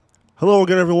Hello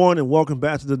again, everyone, and welcome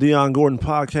back to the Dion Gordon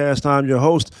Podcast. I'm your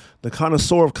host, the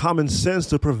connoisseur of common sense,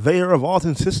 the purveyor of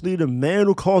authenticity, the man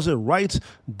who calls it right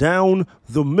down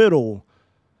the middle.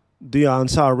 Dion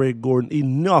Tyree Gordon,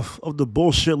 enough of the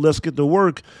bullshit. Let's get to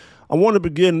work. I want to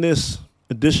begin this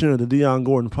edition of the Dion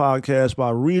Gordon Podcast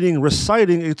by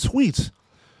reciting a tweet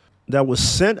that was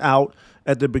sent out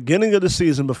at the beginning of the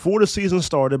season, before the season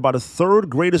started, by the third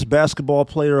greatest basketball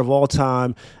player of all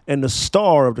time and the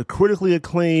star of the critically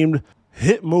acclaimed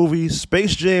hit movie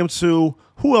Space Jam 2.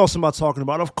 Who else am I talking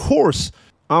about? Of course,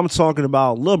 I'm talking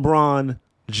about LeBron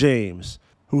James,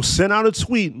 who sent out a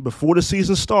tweet before the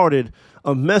season started,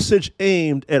 a message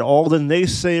aimed at all the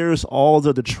naysayers, all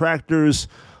the detractors,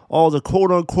 all the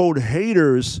quote-unquote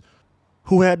haters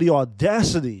who had the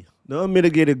audacity, the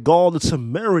unmitigated gall, the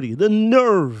temerity, the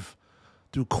nerve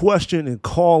to question and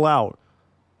call out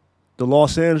the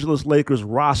Los Angeles Lakers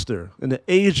roster and the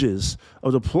ages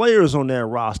of the players on that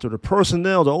roster, the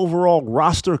personnel, the overall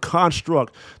roster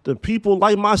construct, the people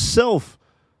like myself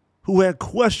who had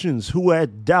questions, who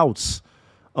had doubts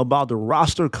about the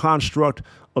roster construct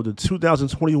of the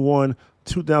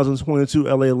 2021-2022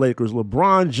 LA Lakers.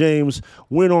 LeBron James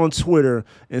went on Twitter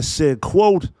and said,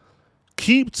 quote,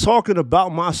 "Keep talking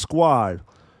about my squad.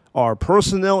 Our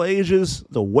personnel ages,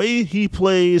 the way he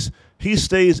plays, he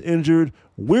stays injured,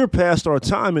 we're past our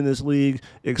time in this league,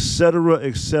 etc.,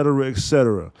 etc.,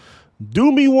 etc.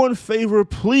 Do me one favor,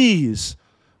 please."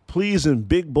 Please in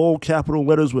big, bold, capital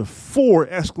letters with 4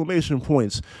 exclamation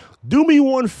points. Do me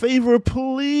one favor,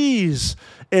 please.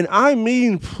 And I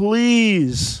mean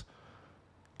please.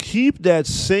 Keep that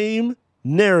same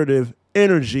narrative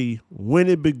energy when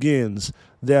it begins.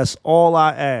 That's all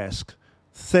I ask.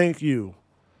 Thank you.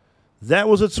 That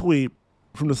was a tweet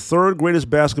from the third greatest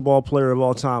basketball player of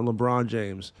all time, LeBron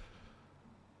James.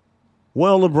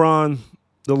 Well, LeBron,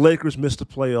 the Lakers missed the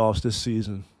playoffs this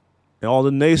season. And all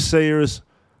the naysayers,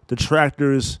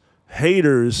 detractors,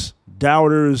 haters,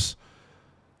 doubters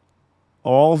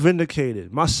are all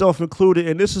vindicated, myself included.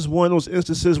 And this is one of those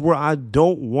instances where I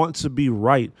don't want to be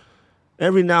right.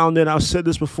 Every now and then, I've said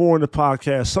this before in the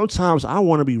podcast, sometimes I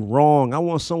want to be wrong. I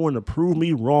want someone to prove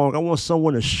me wrong. I want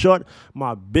someone to shut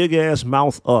my big-ass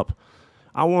mouth up.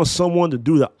 I want someone to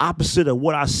do the opposite of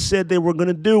what I said they were going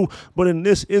to do. But in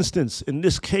this instance, in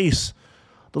this case,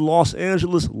 the Los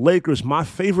Angeles Lakers, my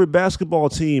favorite basketball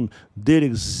team, did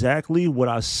exactly what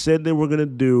I said they were going to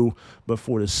do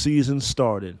before the season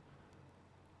started.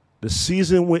 The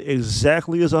season went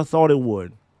exactly as I thought it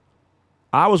would.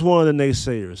 I was one of the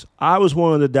naysayers. I was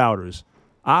one of the doubters.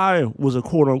 I was a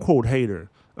quote-unquote hater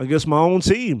against my own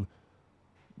team.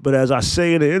 But as I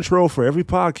say in the intro for every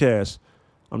podcast,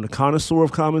 I'm the connoisseur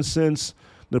of common sense,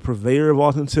 the purveyor of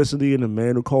authenticity, and the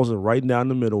man who calls it right down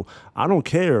the middle. I don't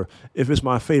care if it's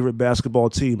my favorite basketball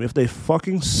team. If they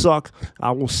fucking suck,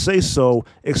 I will say so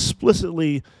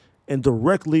explicitly and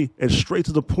directly and straight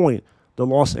to the point. The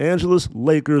Los Angeles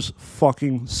Lakers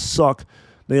fucking suck.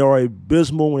 They are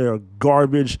abysmal, they are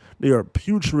garbage, they are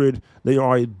putrid, they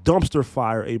are a dumpster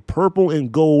fire, a purple and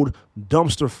gold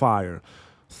dumpster fire.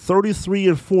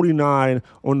 33-49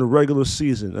 on the regular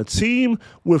season. A team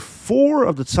with 4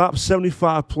 of the top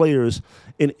 75 players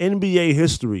in NBA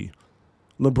history.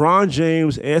 LeBron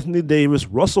James, Anthony Davis,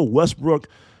 Russell Westbrook,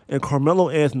 and Carmelo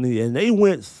Anthony, and they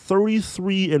went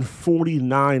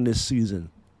 33-49 this season.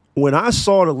 When I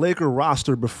saw the Laker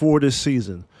roster before this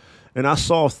season, and I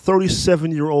saw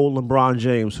 37-year-old LeBron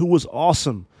James, who was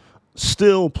awesome,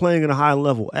 still playing at a high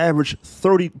level, averaged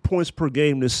 30 points per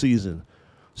game this season,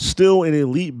 still an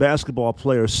elite basketball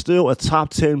player, still a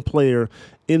top 10 player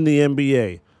in the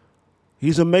NBA.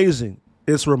 He's amazing.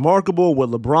 It's remarkable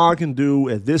what LeBron can do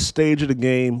at this stage of the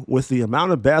game with the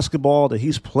amount of basketball that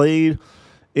he's played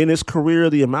in his career,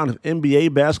 the amount of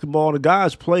NBA basketball. The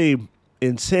guy's played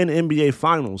in 10 NBA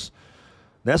finals.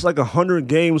 That's like 100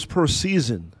 games per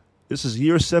season. This is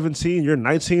year 17, year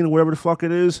 19, whatever the fuck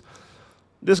it is.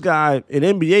 This guy, in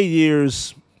NBA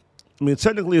years, I mean,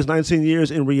 technically it's 19 years.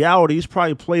 In reality, he's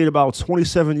probably played about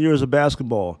 27 years of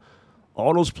basketball.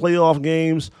 All those playoff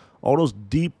games, all those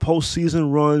deep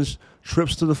postseason runs,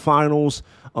 trips to the finals,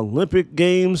 Olympic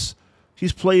games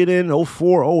he's played in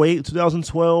 04, 08,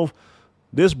 2012.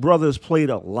 This brother has played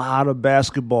a lot of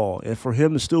basketball. And for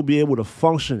him to still be able to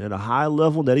function at a high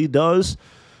level that he does,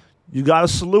 you got to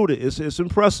salute it. It's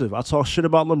impressive. I talk shit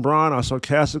about LeBron. I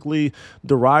sarcastically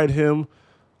deride him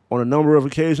on a number of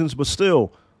occasions. But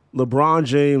still, LeBron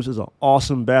James is an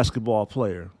awesome basketball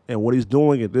player. And what he's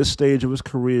doing at this stage of his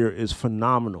career is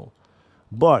phenomenal.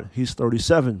 But he's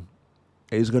 37.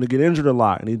 And he's going to get injured a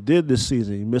lot. And he did this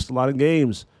season. He missed a lot of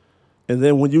games. And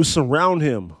then when you surround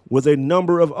him with a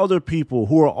number of other people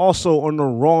who are also on the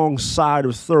wrong side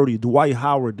of 30, Dwight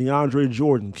Howard, DeAndre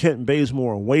Jordan, Kent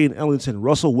Bazemore, Wayne Ellington,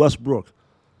 Russell Westbrook,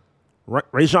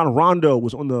 Rajon Rondo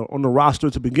was on the roster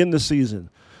to begin the season.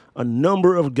 A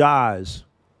number of guys,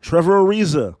 Trevor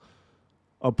Ariza,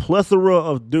 a plethora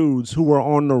of dudes who are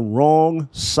on the wrong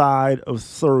side of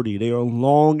 30. They are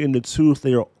long in the tooth.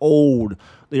 They are old.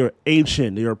 They are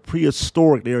ancient. They are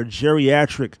prehistoric. They are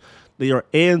geriatric. They are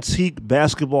antique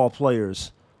basketball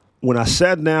players. When I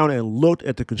sat down and looked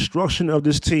at the construction of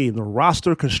this team, the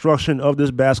roster construction of this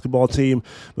basketball team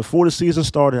before the season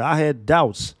started, I had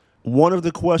doubts. One of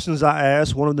the questions I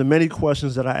asked, one of the many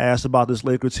questions that I asked about this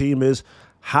Laker team is,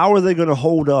 how are they going to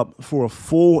hold up for a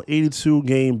full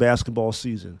 82-game basketball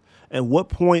season? At what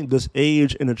point does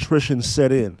age and attrition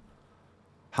set in?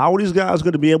 How are these guys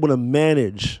going to be able to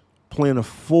manage playing a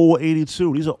full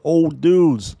 82? These are old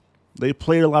dudes. They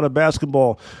played a lot of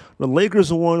basketball. The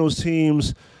Lakers are one of those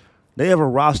teams, they have a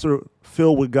roster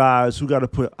filled with guys who got to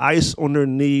put ice on their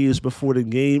knees before the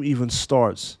game even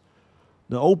starts.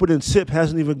 The opening tip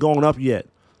hasn't even gone up yet.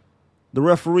 The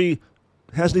referee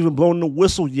hasn't even blown the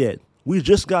whistle yet. We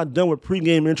just got done with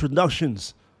pregame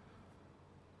introductions.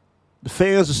 The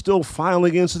fans are still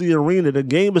filing into the arena. The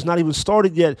game has not even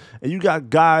started yet, and you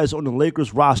got guys on the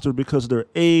Lakers roster because of their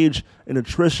age and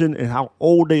attrition and how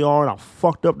old they are and how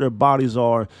fucked up their bodies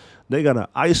are. They got to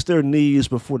ice their knees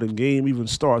before the game even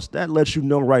starts. That lets you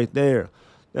know right there.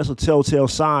 That's a telltale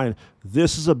sign.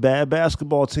 This is a bad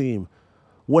basketball team.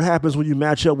 What happens when you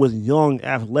match up with young,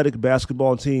 athletic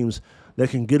basketball teams that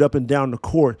can get up and down the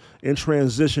court in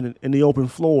transition in the open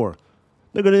floor?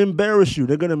 They're going to embarrass you.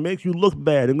 They're going to make you look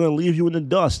bad. They're going to leave you in the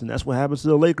dust, and that's what happens to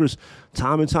the Lakers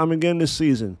time and time again this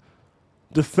season.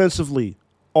 Defensively,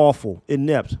 awful,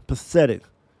 inept, pathetic.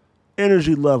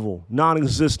 Energy level,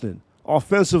 non-existent.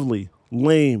 Offensively,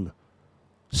 lame,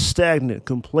 stagnant,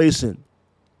 complacent.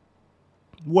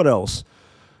 What else?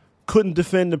 Couldn't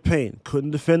defend the paint.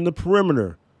 Couldn't defend the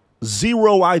perimeter.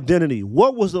 Zero identity.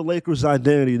 What was the Lakers'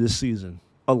 identity this season?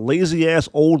 A lazy-ass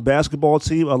old basketball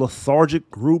team, a lethargic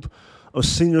group of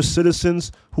senior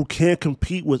citizens who can't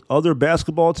compete with other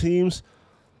basketball teams?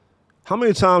 How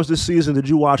many times this season did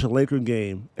you watch a Laker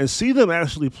game and see them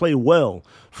actually play well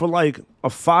for like a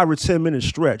 5 or 10 minute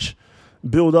stretch,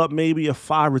 build up maybe a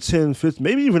 5 or 10, 15,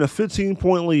 maybe even a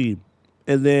 15-point lead,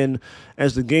 and then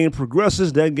as the game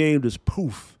progresses, that game just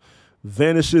poof,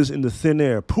 vanishes into thin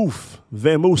air. Poof,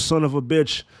 Vamoose, son of a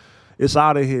bitch, it's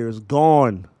out of here, it's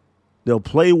gone. They'll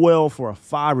play well for a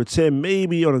 5 or 10,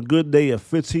 maybe on a good day, a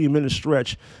 15-minute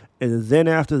stretch. And then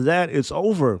after that, it's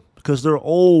over because they're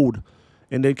old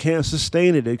and they can't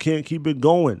sustain it. They can't keep it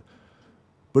going.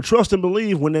 But trust and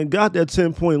believe, when they got that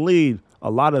 10-point lead,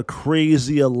 a lot of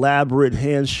crazy, elaborate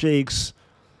handshakes,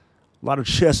 a lot of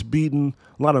chest beating,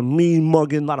 a lot of mean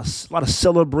mugging, a lot of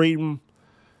celebrating.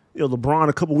 You know, LeBron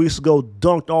a couple weeks ago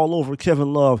dunked all over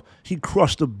Kevin Love. He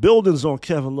crushed the buildings on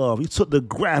Kevin Love. He took the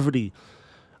gravity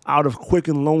out of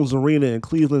Quicken Loans Arena in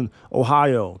Cleveland,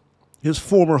 Ohio, his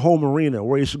former home arena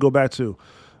where he should go back to.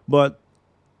 But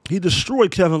he destroyed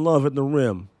Kevin Love at the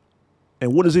rim.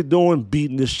 And what is he doing?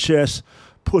 Beating his chest,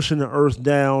 pushing the earth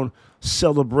down,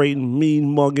 celebrating,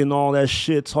 mean mugging, all that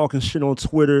shit, talking shit on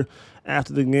Twitter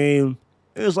after the game.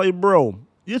 And it's like, bro,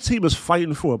 your team is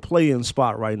fighting for a play-in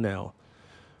spot right now.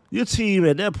 Your team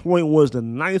at that point was the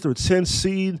 9th or 10th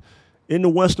seed in the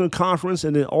Western Conference,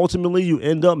 and then ultimately you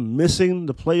end up missing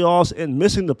the playoffs and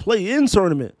missing the play-in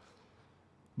tournament.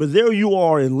 But there you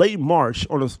are in late March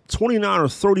on a 29 or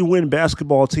 30 win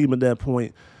basketball team at that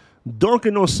point,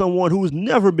 dunking on someone who's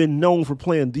never been known for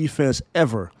playing defense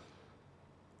ever.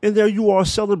 And there you are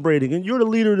celebrating, and you're the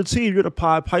leader of the team. You're the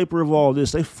Pied Piper of all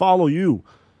this. They follow you.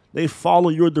 They follow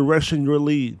your direction, your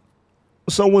lead.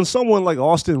 So when someone like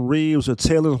Austin Reeves or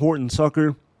Taylor Horton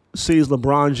Tucker sees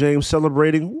LeBron James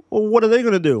celebrating, well, what are they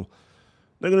going to do?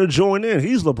 They're going to join in.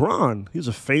 He's LeBron. He's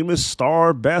a famous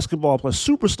star basketball player,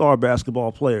 superstar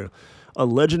basketball player, a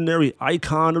legendary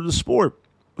icon of the sport.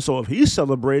 So if he's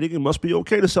celebrating, it must be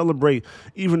okay to celebrate,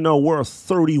 even though we're a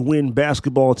 30-win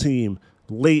basketball team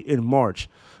late in March.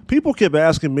 People kept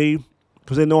asking me,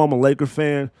 because they know I'm a Laker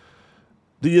fan,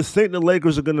 do you think the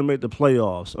Lakers are going to make the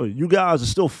playoffs? Oh, you guys are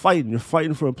still fighting. You're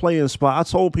fighting for a play-in spot. I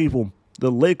told people,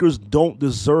 the Lakers don't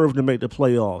deserve to make the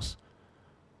playoffs.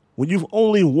 When you've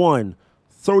only won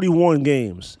 31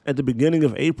 games at the beginning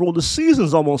of April, the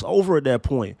season's almost over at that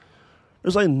point.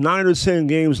 There's like 9 or 10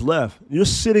 games left. You're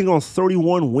sitting on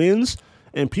 31 wins,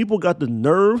 and people got the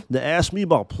nerve to ask me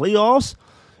about playoffs?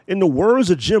 In the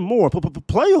words of Jim Moore,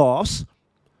 playoffs?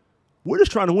 We're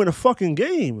just trying to win a fucking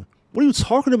game. What are you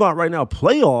talking about right now?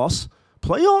 Playoffs?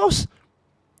 Playoffs?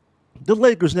 The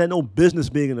Lakers had no business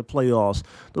being in the playoffs.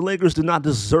 The Lakers did not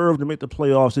deserve to make the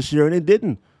playoffs this year, and they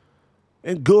didn't.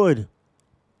 And good.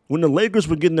 When the Lakers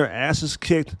were getting their asses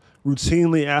kicked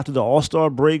routinely after the All-Star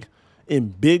break in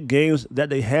big games that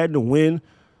they had to win,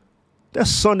 that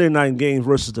Sunday night game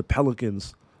versus the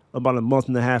Pelicans about a month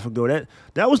and a half ago,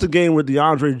 that was the game where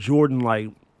DeAndre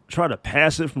Jordan tried to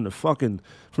pass it from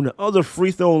the other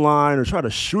free throw line or try to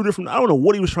shoot it I don't know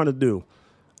what he was trying to do.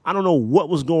 I don't know what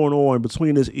was going on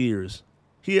between his ears.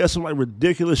 He had some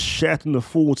ridiculous Shaq the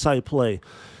Fool type play.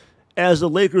 As the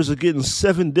Lakers are getting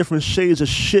 7 different shades of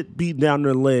shit beat down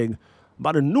their leg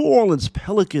by the New Orleans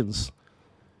Pelicans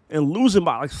and losing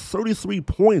by 33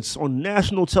 points on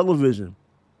national television.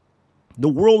 The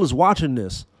world is watching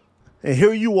this. And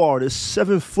here you are, this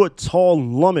 7-foot-tall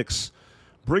lummox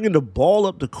bringing the ball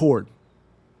up the court.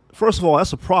 First of all,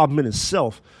 that's a problem in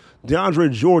itself.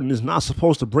 DeAndre Jordan is not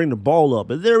supposed to bring the ball up.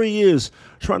 But there he is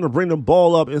trying to bring the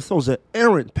ball up and throws an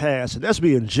errant pass. And that's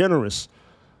being generous.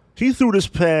 He threw this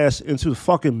pass into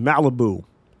fucking Malibu.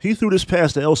 He threw this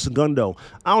pass to El Segundo.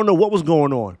 I don't know what was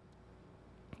going on.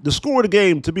 The score of the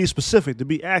game, to be specific, to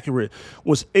be accurate,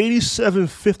 was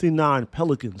 87-59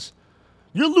 Pelicans.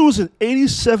 You're losing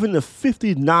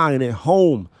 87-59 at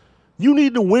home. You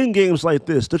need to win games like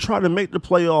this to try to make the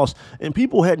playoffs. And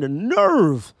people had the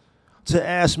nerve to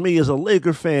ask me as a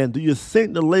Laker fan, do you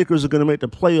think the Lakers are going to make the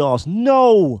playoffs?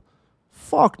 No.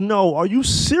 Fuck no. Are you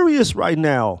serious right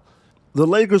now? The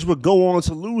Lakers would go on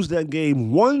to lose that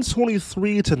game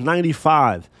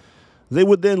 123-95. They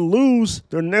would then lose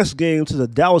their next game to the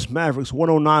Dallas Mavericks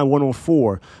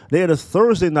 109-104. They had a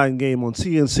Thursday night game on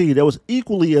TNT that was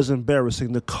equally as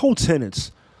embarrassing. The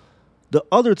co-tenants, the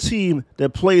other team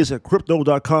that plays at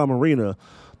Crypto.com Arena,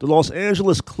 the Los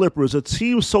Angeles Clippers, a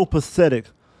team so pathetic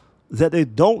that they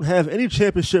don't have any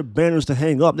championship banners to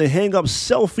hang up. They hang up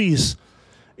selfies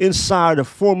inside a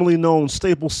formerly known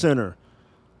Staples Center.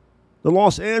 The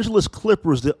Los Angeles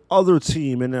Clippers, the other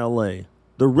team in L.A.,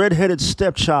 the redheaded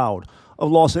stepchild of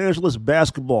Los Angeles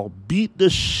basketball, beat the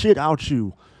shit out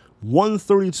you,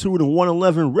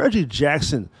 132-111. Reggie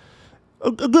Jackson,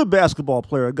 a good basketball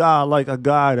player, a guy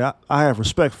that I have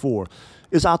respect for,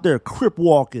 is out there crip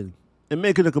walking and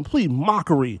making a complete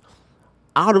mockery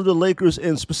out of the Lakers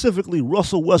and specifically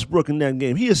Russell Westbrook in that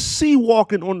game. He is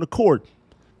sea-walking on the court.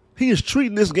 He is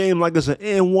treating this game like it's an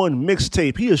N1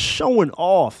 mixtape. He is showing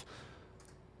off.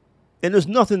 And there's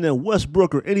nothing that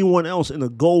Westbrook or anyone else in a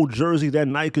gold jersey that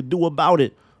night could do about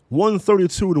it.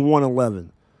 132-111.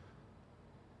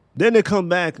 Then they come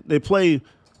back, they play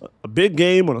a big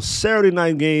game on a Saturday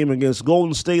night game against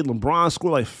Golden State. LeBron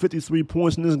scored 53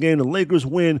 points in this game. The Lakers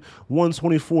win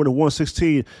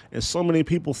 124-116. And so many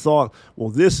people thought, well,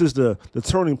 this is the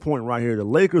turning point right here. The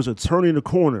Lakers are turning the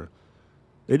corner.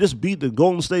 They just beat the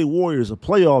Golden State Warriors, a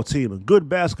playoff team, a good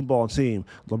basketball team.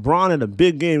 LeBron had a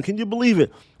big game. Can you believe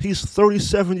it? He's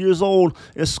 37 years old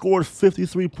and scored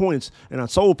 53 points. And I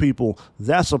told people,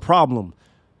 that's a problem.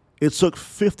 It took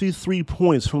 53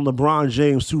 points from LeBron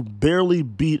James to barely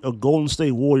beat a Golden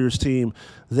State Warriors team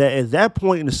that at that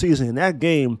point in the season, in that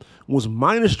game, was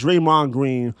minus Draymond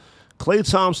Green. Klay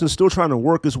Thompson still trying to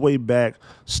work his way back.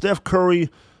 Steph Curry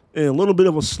in a little bit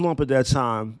of a slump at that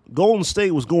time. Golden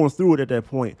State was going through it at that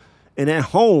point. And at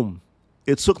home,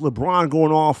 it took LeBron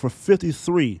going off for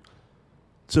 53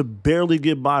 to barely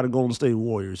get by the Golden State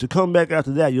Warriors. You come back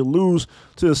after that, you lose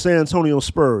to the San Antonio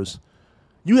Spurs.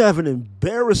 You have an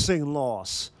embarrassing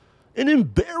loss. An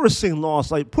embarrassing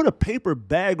loss. Put a paper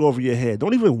bag over your head.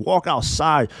 Don't even walk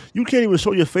outside. You can't even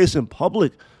show your face in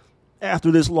public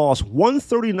after this loss.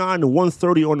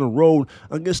 139-130 on the road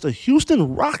against the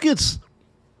Houston Rockets.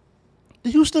 The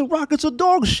Houston Rockets are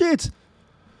dog shit.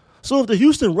 So if the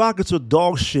Houston Rockets are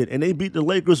dog shit and they beat the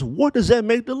Lakers, what does that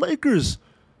make the Lakers?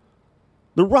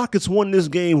 The Rockets won this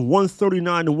game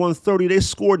 139-130. They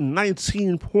scored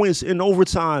 19 points in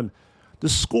overtime. The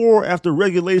score after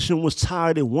regulation was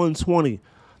tied at 120.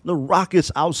 The Rockets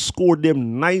outscored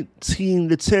them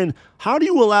 19-10. How do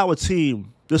you allow a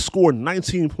team to score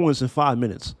 19 points in 5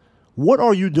 minutes? What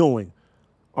are you doing?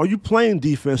 Are you playing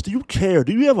defense? Do you care?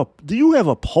 Do you have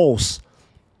a pulse?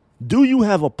 Do you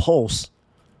have a pulse?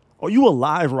 Are you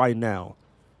alive right now?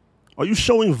 Are you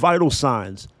showing vital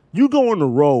signs? You go on the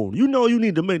road. You know you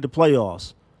need to make the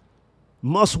playoffs.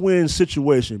 Must-win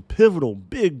situation. Pivotal.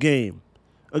 Big game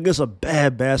against a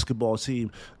bad basketball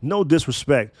team. No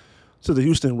disrespect to the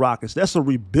Houston Rockets. That's a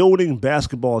rebuilding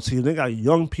basketball team. They got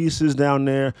young pieces down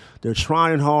there. They're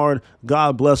trying hard.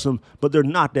 God bless them. But they're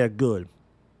not that good.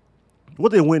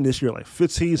 What they win this year,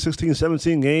 15, 16,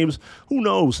 17 games? Who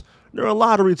knows? They're a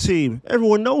lottery team.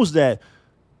 Everyone knows that.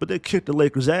 but they kicked the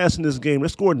Lakers' ass in this game. They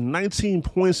scored 19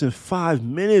 points in 5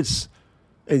 minutes.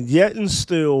 And yet and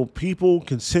still, people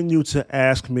continue to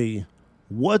ask me,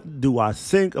 what do I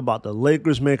think about the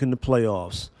Lakers making the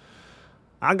playoffs?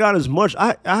 I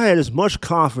had as much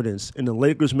confidence in the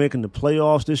Lakers making the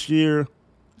playoffs this year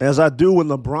as I do in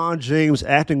LeBron James'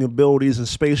 acting abilities in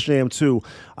Space Jam 2.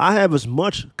 I had as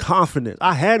much confidence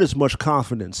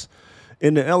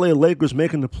in the LA Lakers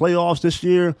making the playoffs this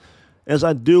year as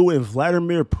I do in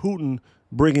Vladimir Putin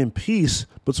bringing peace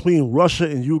between Russia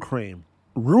and Ukraine.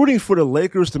 Rooting for the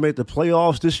Lakers to make the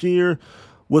playoffs this year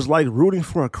was like rooting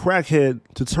for a crackhead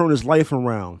to turn his life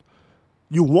around.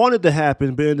 You want it to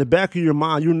happen, but in the back of your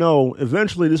mind, you know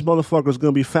eventually this motherfucker is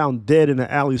going to be found dead in an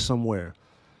alley somewhere.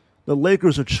 The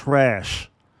Lakers are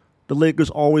trash. The Lakers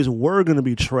always were going to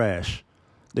be trash.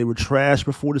 They were trash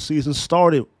before the season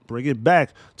started. Bring it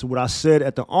back to what I said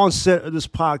at the onset of this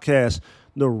podcast,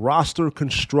 the roster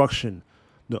construction,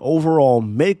 the overall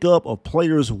makeup of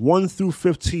players 1 through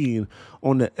 15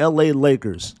 on the LA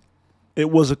Lakers. It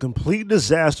was a complete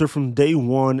disaster from day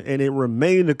one, and it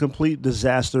remained a complete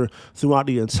disaster throughout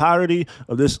the entirety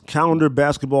of this calendar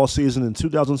basketball season in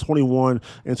 2021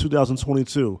 and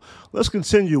 2022. Let's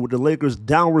continue with the Lakers'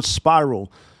 downward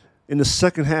spiral in the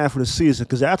second half of the season,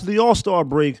 because after the All-Star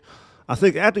break,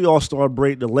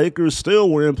 the Lakers still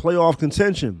were in playoff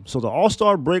contention. So the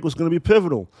All-Star break was going to be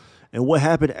pivotal. And what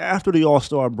happened after the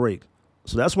All-Star break?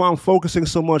 So that's why I'm focusing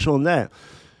so much on that.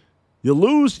 You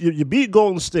lose, you beat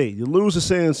Golden State. You lose to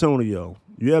San Antonio.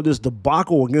 You have this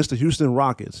debacle against the Houston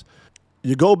Rockets.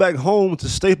 You go back home to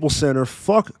Staples Center.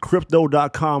 Fuck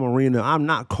Crypto.com Arena. I'm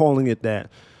not calling it that.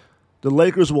 The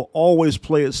Lakers will always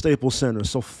play at Staples Center.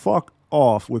 So fuck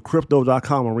off with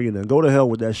Crypto.com Arena. Go to hell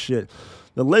with that shit.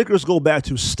 The Lakers go back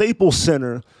to Staples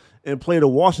Center and play the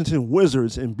Washington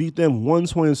Wizards and beat them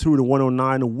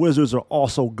 122-109. The Wizards are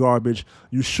also garbage.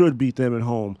 You should beat them at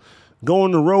home. Go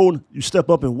on the road, you step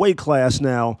up in weight class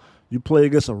now. You play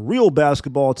against a real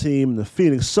basketball team, the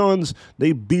Phoenix Suns.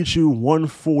 They beat you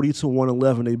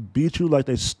 140-111. They beat you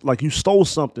like you stole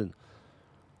something.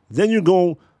 Then you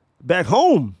go back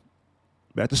home,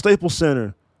 back to Staples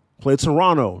Center, play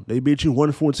Toronto. They beat you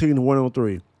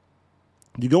 114-103.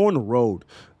 You go on the road.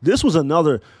 This was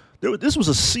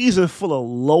a season full of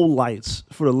lowlights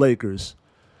for the Lakers.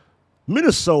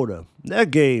 Minnesota, that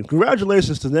game,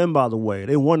 congratulations to them, by the way.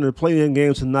 They won their play-in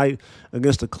game tonight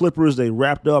against the Clippers. They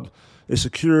wrapped up. They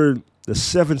secured the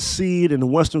 7th seed in the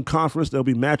Western Conference. They'll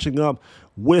be matching up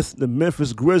with the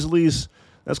Memphis Grizzlies.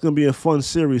 That's going to be a fun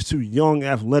series. 2 young,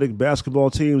 athletic basketball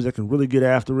teams that can really get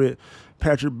after it.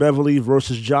 Patrick Beverley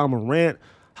versus John Morant.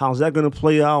 How's that going to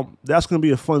play out? That's going to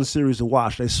be a fun series to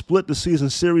watch. They split the season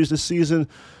series this season.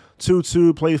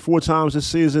 2-2, played 4 times this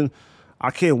season. I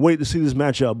can't wait to see this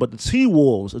matchup. But the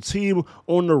T-Wolves, a team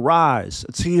on the rise,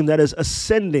 a team that is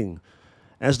ascending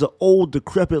as the old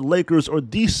decrepit Lakers are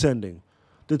descending.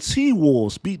 The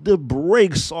T-Wolves beat the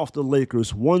brakes off the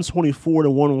Lakers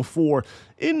 124-104.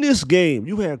 In this game,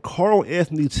 you had Karl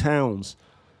Anthony Towns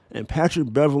and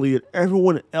Patrick Beverley and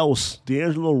everyone else,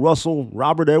 D'Angelo Russell,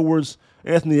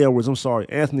 Anthony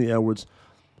Edwards,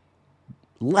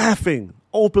 laughing,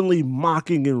 openly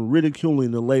mocking and ridiculing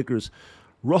the Lakers.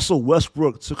 Russell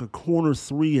Westbrook took a corner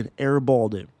 3 and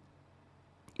airballed it.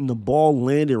 And the ball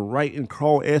landed right in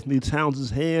Karl Anthony Towns'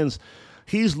 hands.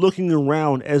 He's looking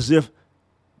around as if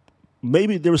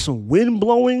maybe there was some wind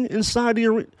blowing inside the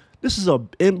arena. This is an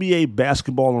NBA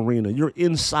basketball arena. You're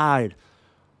inside.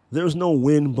 There's no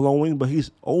wind blowing, but he's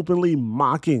openly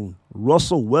mocking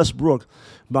Russell Westbrook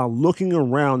by looking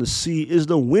around to see, is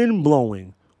the wind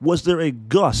blowing? Was there a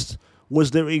gust? Was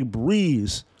there a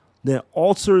breeze that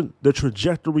altered the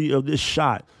trajectory of this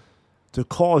shot to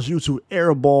cause you to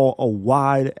airball a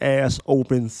wide-ass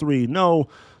open 3? No,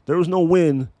 there was no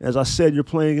wind. As I said, you're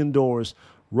playing indoors.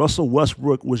 Russell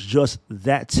Westbrook was just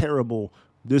that terrible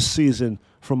this season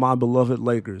for my beloved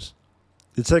Lakers.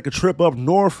 You take a trip up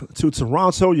north to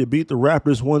Toronto. You beat the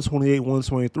Raptors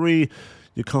 128-123.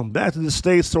 You come back to the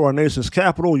States, to our nation's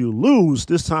capital. You lose,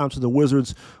 this time to the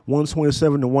Wizards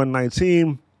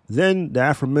 127-119. Then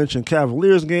the aforementioned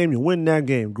Cavaliers game, you win that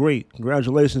game. Great.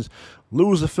 Congratulations.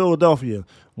 Lose to Philadelphia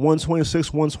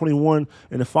 126-121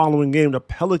 in the following game. The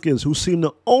Pelicans, who seemed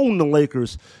to own the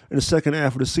Lakers in the second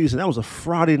half of the season. That was a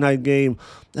Friday night game.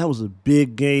 That was a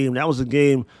big game. That was a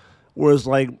game where it's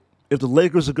like, if the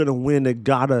Lakers are going to win, if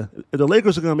the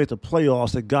Lakers are going to make the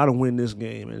playoffs, they got to win this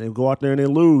game. And they go out there and they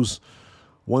lose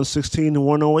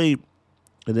 116-108.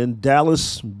 And then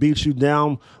Dallas beats you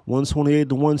down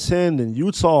 128-110. And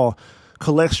Utah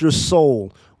collects your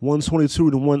soul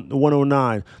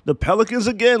 122-109. The Pelicans,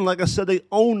 again, like I said, they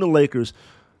own the Lakers.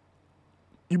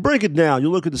 you break it down, you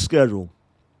look at the schedule.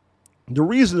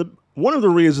 One of the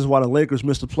reasons why the Lakers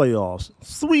missed the playoffs,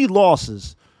 3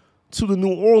 losses to the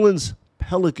New Orleans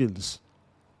Pelicans.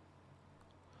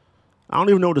 I don't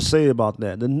even know what to say about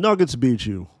that. The Nuggets beat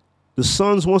you. The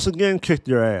Suns once again kicked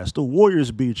your ass. The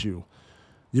Warriors beat you.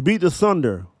 You beat the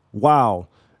Thunder. Wow.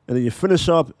 And then you finish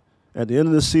up at the end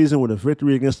of the season with a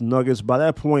victory against the Nuggets. By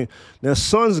that point, that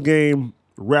Suns game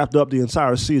wrapped up the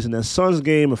entire season. That Suns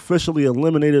game officially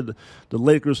eliminated the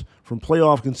Lakers from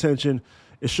playoff contention.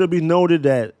 It should be noted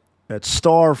that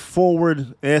star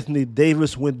forward Anthony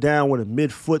Davis went down with a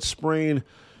mid-foot sprain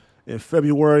in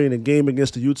February in a game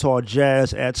against the Utah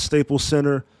Jazz at Staples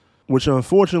Center, which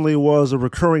unfortunately was a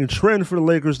recurring trend for the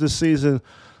Lakers this season.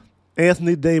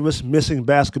 Anthony Davis missing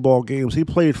basketball games. He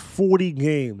played 40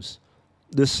 games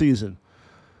this season.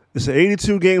 It's an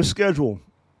 82-game schedule.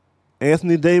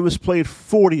 Anthony Davis played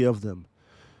 40 of them.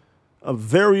 A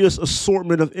various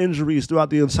assortment of injuries throughout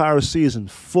the entire season.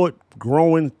 Foot,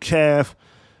 groin, calf,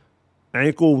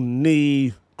 ankle,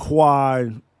 knee,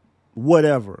 quad,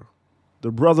 whatever.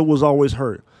 The brother was always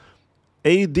hurt.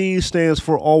 AD stands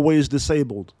for always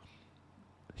disabled.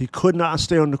 He could not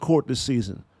stay on the court this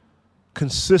season.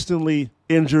 Consistently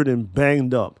injured and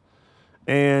banged up.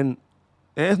 And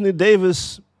Anthony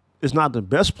Davis is not the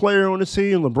best player on the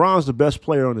team. LeBron's the best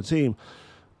player on the team.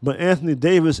 But Anthony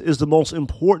Davis is the most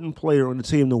important player on the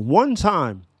team. The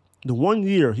one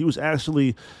year he was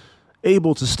actually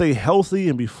able to stay healthy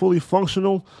and be fully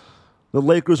functional, the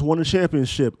Lakers won the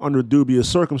championship under dubious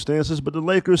circumstances. But the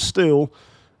Lakers still,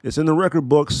 it's in the record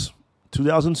books,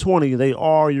 2020, they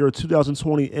are your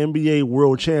 2020 NBA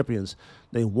World Champions.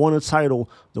 They won a title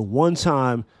the one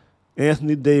time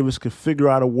Anthony Davis could figure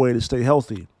out a way to stay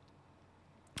healthy.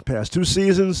 Past 2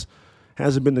 seasons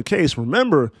hasn't been the case.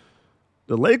 Remember,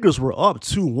 the Lakers were up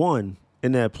 2-1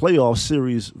 in that playoff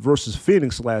series versus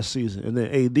Phoenix last season. And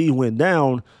then AD went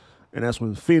down, and that's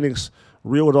when Phoenix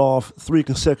reeled off 3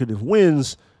 consecutive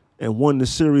wins and won the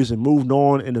series and moved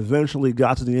on and eventually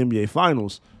got to the NBA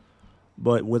Finals.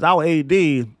 But without AD,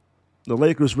 the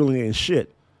Lakers really ain't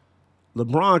shit.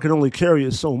 LeBron can only carry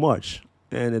it so much.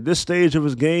 And at this stage of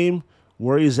his game,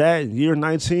 where he's at in year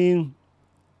 19,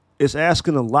 it's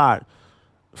asking a lot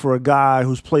for a guy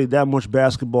who's played that much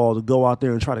basketball to go out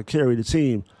there and try to carry the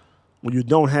team when you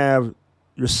don't have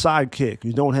your sidekick.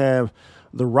 You don't have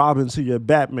the Robin to your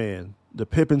Batman, the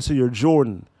Pippen to your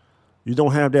Jordan. You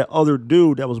don't have that other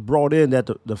dude that was brought in that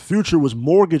the future was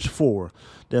mortgaged for,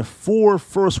 that 4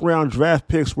 first-round draft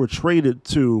picks were traded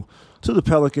to the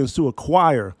Pelicans to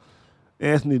acquire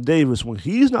Anthony Davis. When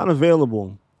he's not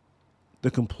available, the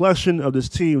complexion of this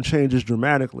team changes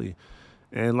dramatically.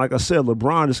 And like I said,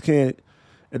 LeBron just can't,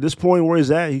 at this point where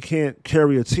he's at, he can't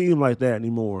carry a team like that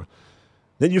anymore.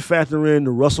 Then you factor in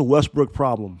the Russell Westbrook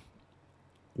problem.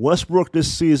 Westbrook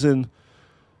this season,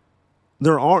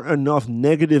 there aren't enough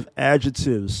negative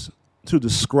adjectives to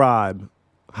describe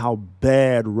how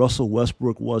bad Russell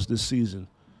Westbrook was this season.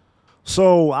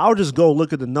 So I'll just go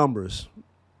look at the numbers.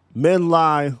 Men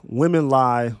lie, women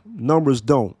lie, numbers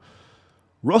don't.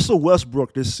 Russell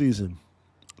Westbrook this season,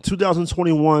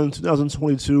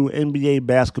 2021-2022 NBA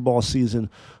basketball season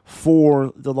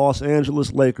for the Los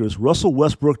Angeles Lakers. Russell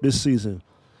Westbrook this season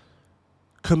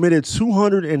committed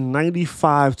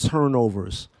 295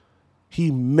 turnovers.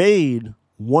 He made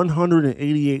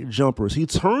 188 jumpers. He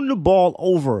turned the ball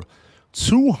over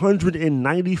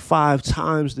 295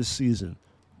 times this season.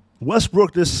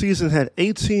 Westbrook this season had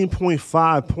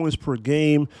 18.5 points per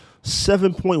game,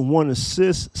 7.1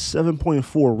 assists,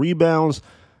 7.4 rebounds.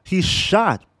 He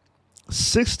shot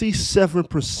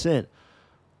 67%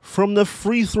 from the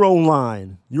free throw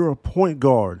line. You're a point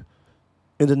guard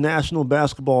in the National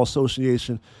Basketball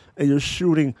Association, and you're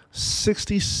shooting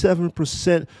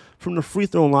 67% from the free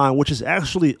throw line, which is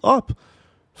actually up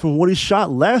from what he shot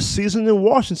last season in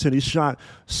Washington. He shot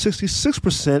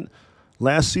 66%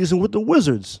 last season with the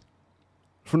Wizards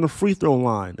from the free throw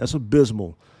line. That's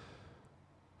abysmal.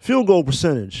 Field goal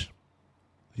percentage.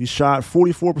 He shot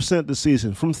 44% this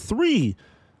season. From 3,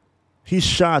 he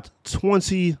shot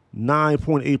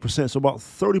 29.8%, so about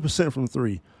 30% from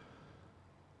 3.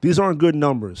 These aren't good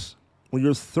numbers. When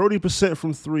you're 30%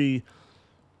 from 3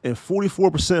 and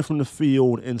 44% from the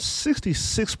field and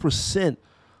 66%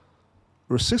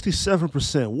 or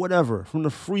 67%, whatever, from the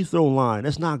free throw line,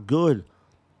 that's not good.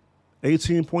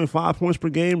 18.5 points per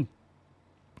game.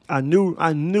 I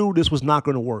knew this was not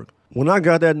going to work. When I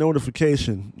got that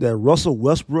notification that Russell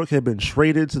Westbrook had been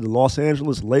traded to the Los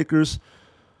Angeles Lakers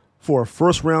for a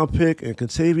first-round pick and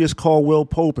Kentavious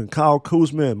Caldwell-Pope and Kyle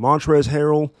Kuzma and Montrezl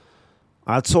Harrell,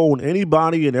 I told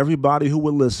anybody and everybody who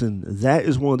would listen, that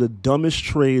is one of the dumbest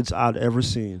trades I'd ever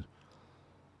seen.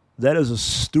 That is a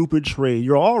stupid trade.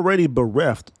 You're already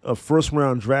bereft of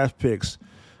first-round draft picks,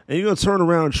 and you're going to turn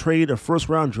around and trade a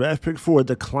first-round draft pick for a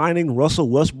declining Russell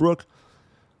Westbrook,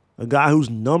 a guy whose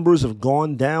numbers have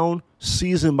gone down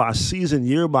season by season,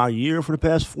 year by year for the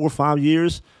past 4 or 5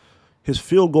 years. His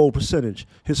field goal percentage,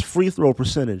 his free throw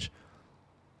percentage,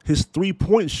 his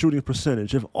three-point shooting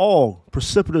percentage have all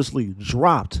precipitously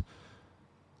dropped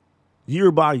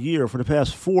year by year for the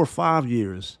past 4 or 5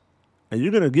 years. And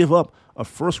you're going to give up a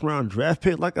first-round draft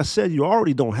pick? Like I said, you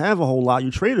already don't have a whole lot.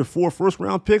 You traded 4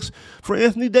 first-round picks for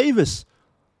Anthony Davis,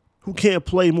 who can't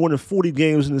play more than 40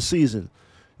 games in the season.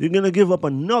 You're going to give up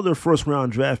another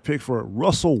first-round draft pick for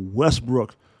Russell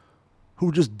Westbrook,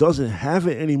 who just doesn't have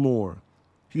it anymore.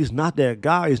 He's not that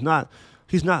guy. He's not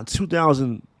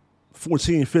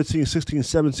 2014, 15, 16,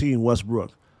 17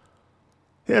 Westbrook.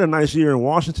 He had a nice year in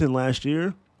Washington last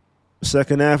year.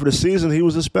 Second half of the season, he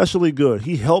was especially good.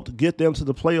 He helped get them to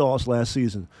the playoffs last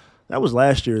season. That was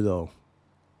last year, though.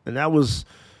 And that was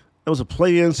a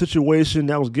play-in situation.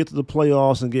 That was get to the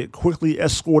playoffs and get quickly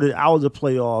escorted out of the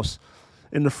playoffs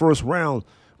in the first round.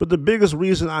 But the biggest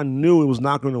reason I knew it was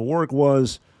not going to work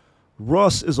was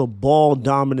Russ is a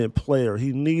ball-dominant player.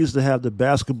 He needs to have the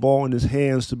basketball in his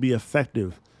hands to be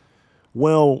effective.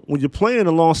 Well, when you're playing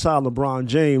alongside LeBron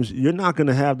James, you're not going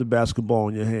to have the basketball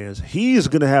in your hands. He's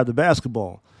going to have the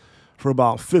basketball for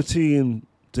about 15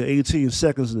 to 18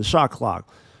 seconds in the shot clock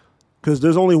because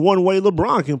there's only one way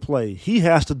LeBron can play. He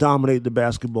has to dominate the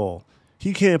basketball.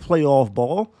 He can't play off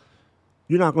ball.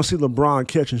 You're not going to see LeBron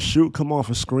catch and shoot, come off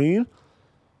a screen.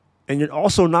 And you're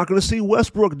also not going to see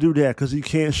Westbrook do that because he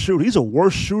can't shoot. He's a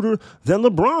worse shooter than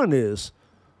LeBron is.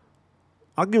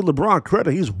 I'll give LeBron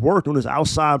credit. He's worked on his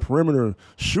outside perimeter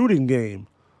shooting game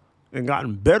and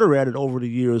gotten better at it over the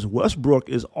years. Westbrook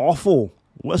is awful.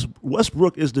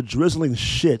 Westbrook is the drizzling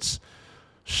shits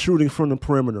shooting from the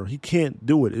perimeter. He can't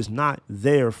do it. It's not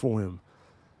there for him.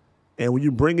 And when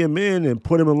you bring him in and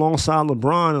put him alongside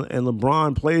LeBron and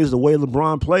LeBron plays the way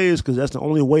LeBron plays because that's the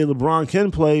only way LeBron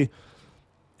can play,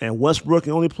 and Westbrook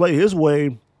can only play his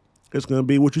way, it's going to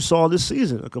be what you saw this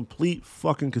season, a complete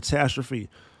fucking catastrophe.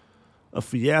 A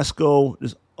fiasco.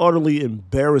 Is utterly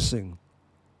embarrassing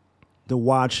to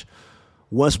watch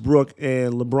Westbrook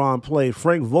and LeBron play.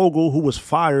 Frank Vogel, who was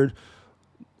fired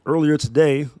earlier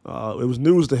today, it was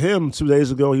news to him 2 days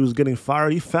ago he was getting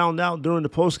fired. He found out during the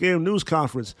post-game news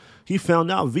conference. He found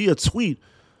out via tweet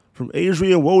from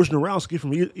Adrian Wojnarowski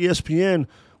from ESPN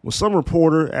when some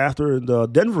reporter, after the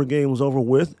Denver game was over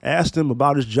with, asked him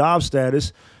about his job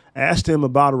status, asked him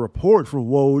about a report from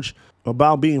Woj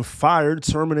about being fired,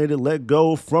 terminated, let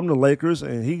go from the Lakers,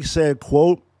 and he said,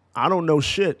 quote, "I don't know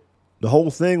shit." The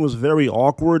whole thing was very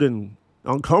awkward and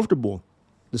uncomfortable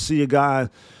to see a guy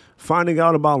finding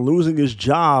out about losing his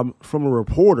job from a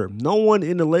reporter. No one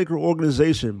in the Laker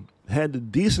organization had the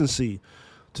decency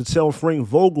to tell Frank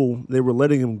Vogel they were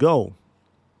letting him go.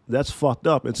 That's fucked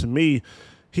up. And to me,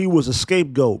 he was a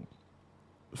scapegoat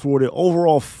for the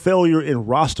overall failure in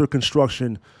roster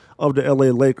construction of the LA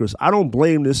Lakers. I don't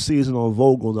blame this season on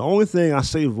Vogel. The only thing I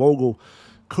say Vogel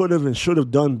could have and should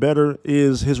have done better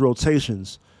is his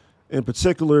rotations. In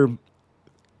particular,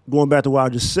 going back to what I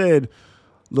just said,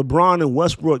 LeBron and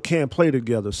Westbrook can't play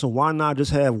together, so why not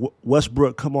just have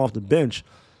Westbrook come off the bench?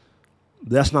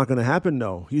 That's not going to happen,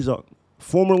 though. He's a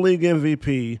former league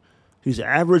MVP. He's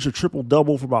averaged a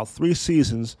triple-double for about 3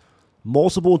 seasons,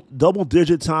 multiple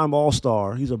double-digit time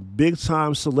All-Star. He's a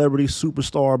big-time celebrity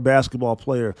superstar basketball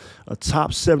player, a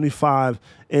top 75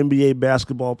 NBA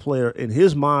basketball player. In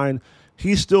his mind,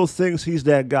 he still thinks he's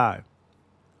that guy.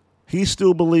 He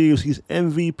still believes he's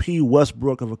MVP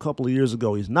Westbrook of a couple of years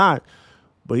ago. He's not,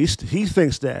 but he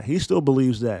thinks that. He still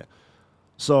believes that.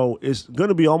 So it's going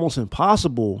to be almost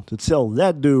impossible to tell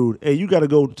that dude, hey, you got to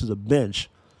go to the bench.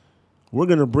 We're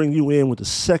going to bring you in with the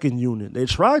second unit. They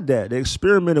tried that. They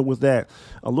experimented with that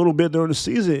a little bit during the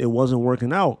season. It wasn't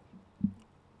working out.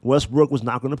 Westbrook was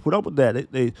not going to put up with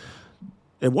that. They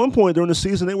at one point during the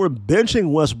season, they were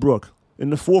benching Westbrook in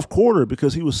the fourth quarter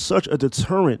because he was such a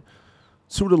deterrent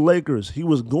to the Lakers. He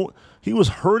was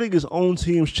hurting his own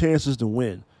team's chances to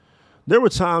win. There were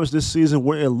times this season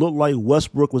where it looked like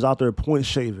Westbrook was out there point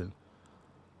shaving.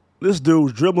 This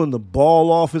dude's dribbling the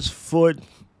ball off his foot,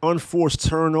 unforced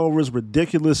turnovers,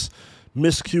 ridiculous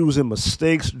miscues and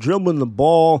mistakes, dribbling the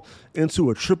ball into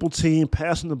a triple team,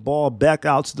 passing the ball back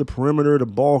out to the perimeter. The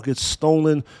ball gets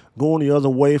stolen, going the other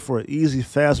way for an easy,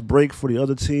 fast break for the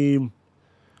other team.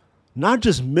 Not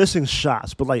just missing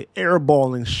shots, but like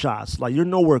airballing shots. Like you're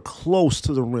nowhere close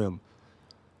to the rim.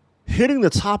 Hitting the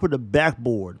top of the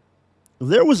backboard.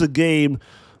 There was a game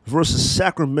versus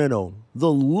Sacramento.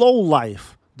 The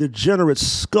lowlife, degenerate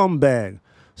scumbag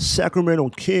Sacramento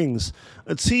Kings,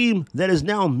 a team that has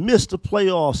now missed the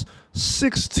playoffs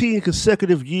 16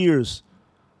 consecutive years.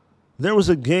 There was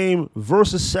a game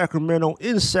versus Sacramento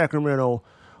in Sacramento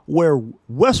where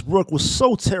Westbrook was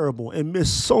so terrible and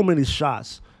missed so many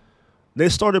shots. They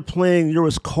started playing "You're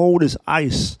as cold as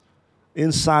ice"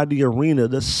 inside the arena.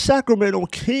 The Sacramento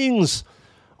Kings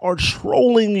are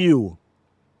trolling you.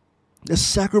 The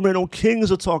Sacramento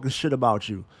Kings are talking shit about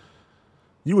you.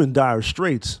 You in dire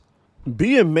straits.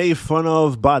 Being made fun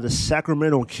of by the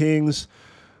Sacramento Kings,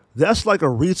 that's like a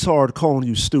retard calling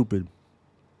you stupid.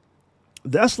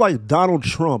 That's like Donald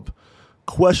Trump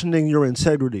questioning your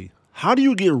integrity. How do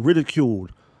you get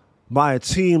ridiculed by a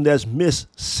team that's missed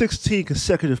 16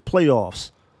 consecutive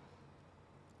playoffs?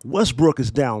 Westbrook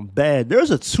is down bad. There's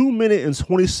a 2-minute and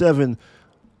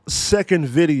 27-second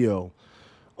video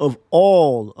of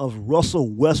all of Russell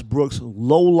Westbrook's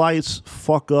lowlights,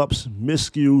 fuck-ups,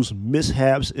 miscues,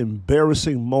 mishaps,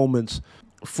 embarrassing moments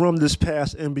from this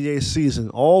past NBA season.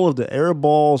 All of the air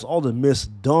balls, all the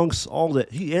missed dunks,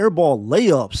 he airballed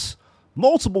layups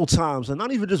multiple times, and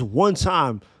not even just one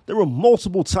time. There were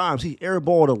multiple times he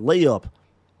airballed a layup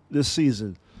this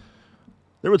season.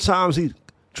 There were times he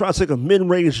tried to take a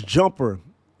mid-range jumper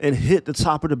and hit the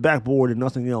top of the backboard and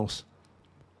nothing else.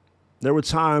 There were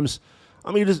times,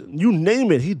 just you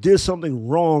name it, he did something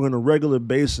wrong on a regular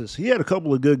basis. He had a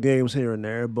couple of good games here and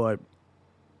there, but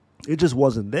it just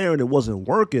wasn't there and it wasn't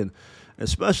working,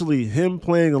 especially him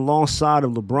playing alongside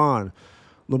of LeBron.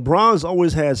 LeBron's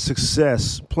always had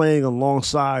success playing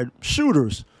alongside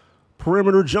shooters,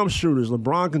 perimeter jump shooters.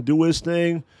 LeBron can do his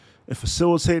thing and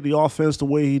facilitate the offense the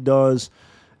way he does.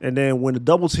 And then when the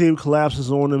double team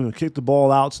collapses on him and kick the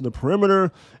ball out to the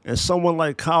perimeter, and someone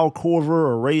like Kyle Korver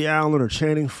or Ray Allen or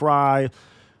Channing Frye,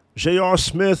 J.R.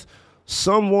 Smith,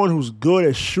 someone who's good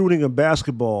at shooting a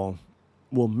basketball,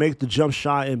 will make the jump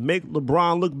shot and make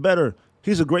LeBron look better.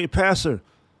 He's a great passer.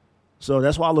 So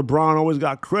that's why LeBron always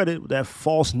got credit with that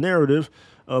false narrative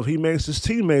of he makes his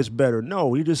teammates better.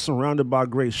 No, he's just surrounded by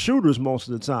great shooters most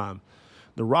of the time.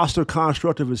 The roster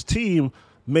construct of his team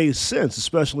made sense,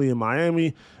 especially in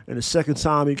Miami. And the second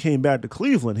time he came back to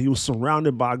Cleveland, he was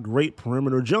surrounded by great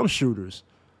perimeter jump shooters,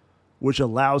 which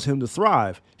allows him to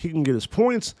thrive. He can get his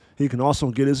points. He can also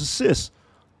get his assists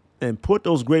and put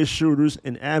those great shooters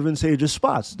in advantageous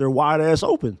spots. They're wide ass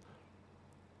open.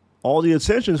 All the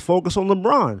attention is focused on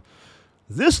LeBron.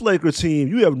 This Laker team,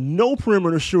 you have no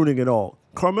perimeter shooting at all.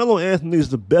 Carmelo Anthony is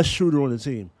the best shooter on the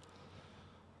team.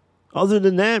 Other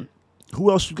than that,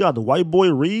 who else you got? The white boy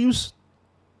Reeves?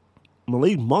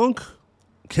 Malik Monk?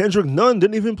 Kendrick Nunn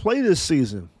didn't even play this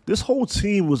season. This whole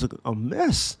team was a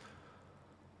mess.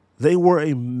 They were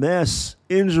a mess.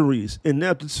 Injuries,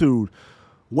 ineptitude.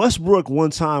 Westbrook one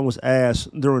time was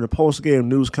asked during a post-game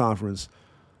news conference,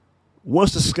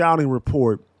 what's the scouting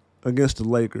report against the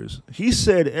Lakers? He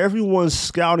said everyone's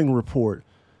scouting report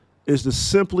is to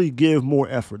simply give more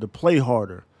effort, to play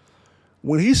harder.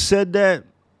 When he said that,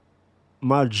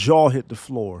 my jaw hit the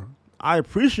floor. I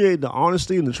appreciate the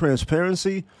honesty and the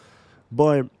transparency,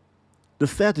 but the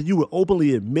fact that you would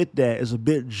openly admit that is a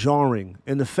bit jarring.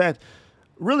 And the fact,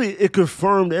 really, it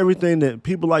confirmed everything that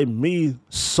people like me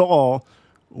saw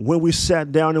when we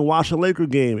sat down and watched a Laker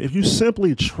game. If you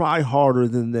simply try harder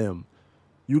than them,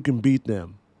 you can beat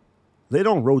them. They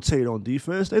don't rotate on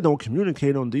defense. They don't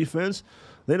communicate on defense.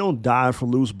 They don't dive for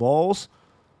loose balls.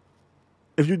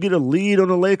 If you get a lead on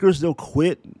the Lakers, they'll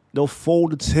quit. They'll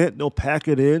fold the tent. They'll pack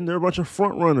it in. They're a bunch of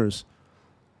front runners.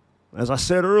 As I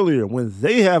said earlier, when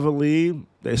they have a lead,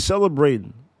 they're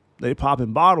celebrating. They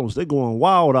popping bottles. They're going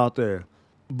wild out there.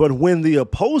 But when the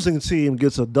opposing team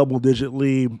gets a double-digit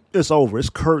lead, it's over. It's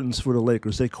curtains for the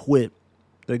Lakers. They quit.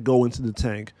 They go into the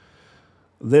tank.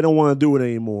 They don't want to do it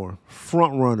anymore.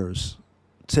 Front runners,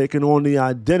 taking on the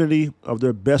identity of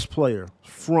their best player.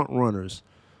 Front runners.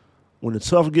 When the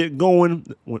tough get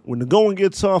going, when the going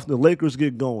gets tough, the Lakers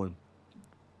get going.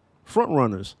 Front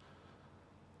runners.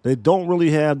 They don't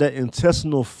really have that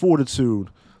intestinal fortitude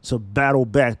to battle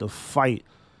back, to fight,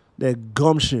 that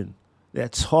gumption,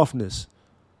 that toughness.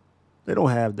 They don't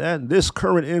have that. This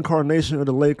current incarnation of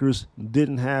the Lakers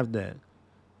didn't have that.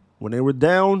 When they were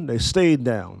down, they stayed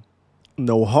down.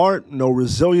 No heart, no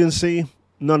resiliency,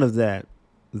 none of that.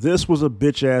 This was a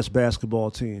bitch-ass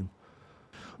basketball team.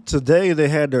 Today, they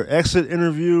had their exit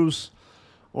interviews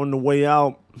on the way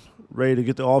out, ready to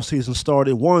get the offseason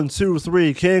started. 1, 2,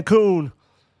 3, Cancun.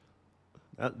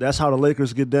 That's how the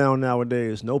Lakers get down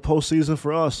nowadays. No postseason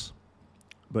for us.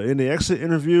 But in the exit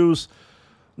interviews,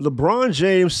 LeBron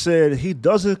James said he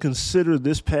doesn't consider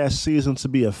this past season to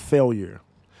be a failure.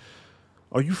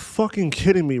 Are you fucking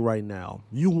kidding me right now?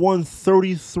 You won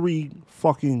 33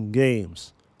 fucking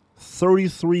games.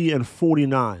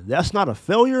 33-49. That's not a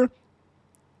failure.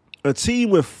 A team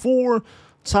with 4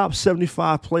 top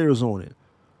 75 players on it.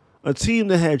 A team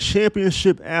that had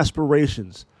championship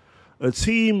aspirations. A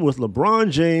team with LeBron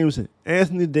James and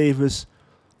Anthony Davis,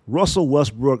 Russell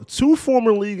Westbrook, 2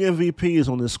 former league MVPs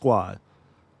on this squad.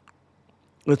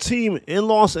 A team in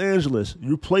Los Angeles.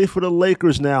 You play for the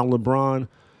Lakers now, LeBron.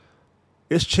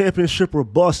 It's championship or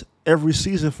bust every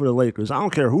season for the Lakers. I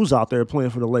don't care who's out there playing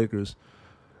for the Lakers.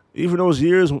 Even those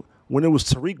years when it was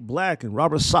Tariq Black and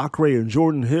Robert Sacre and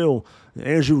Jordan Hill and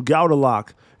Andrew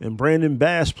Gaudelak and Brandon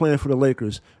Bass playing for the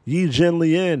Lakers, Yi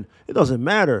Jianlian, it doesn't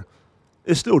matter.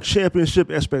 It's still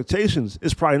championship expectations.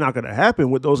 It's probably not going to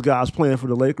happen with those guys playing for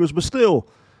the Lakers, but still,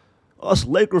 us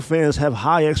Laker fans have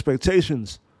high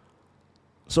expectations.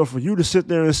 So for you to sit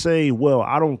there and say, well,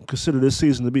 I don't consider this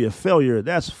season to be a failure,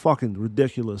 that's fucking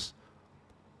ridiculous.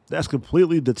 That's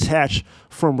completely detached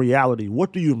from reality.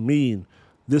 What do you mean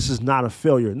this is not a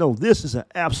failure? No, this is an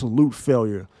absolute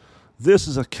failure. This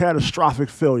is a catastrophic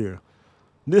failure.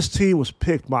 This team was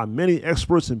picked by many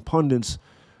experts and pundits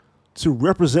to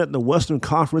represent the Western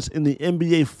Conference in the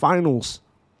NBA Finals.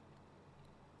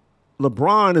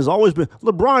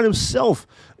 LeBron himself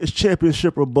is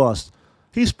championship or bust.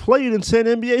 He's played in 10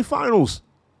 NBA Finals.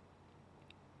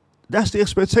 That's the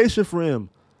expectation for him.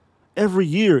 Every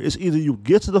year, it's either you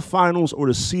get to the finals or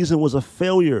the season was a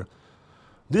failure.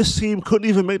 This team couldn't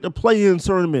even make the play-in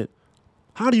tournament.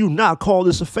 How do you not call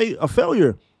this a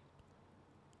failure?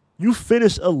 You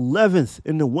finished 11th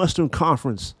in the Western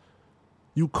Conference.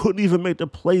 You couldn't even make the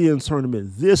play-in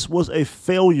tournament. This was a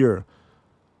failure.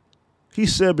 He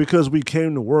said because we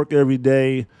came to work every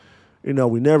day,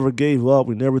 we never gave up.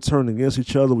 We never turned against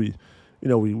each other. We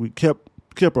kept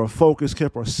our focus,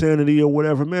 kept our sanity or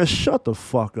whatever. Man, shut the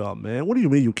fuck up, man. What do you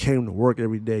mean you came to work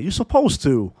every day? You're supposed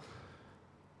to.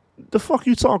 The fuck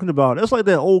you talking about? That's like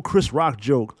that old Chris Rock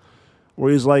joke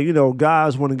where he's like,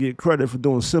 guys want to get credit for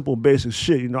doing simple, basic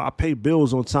shit. I pay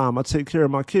bills on time. I take care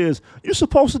of my kids. You're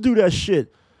supposed to do that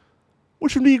shit.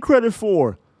 What you need credit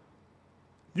for?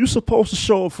 You're supposed to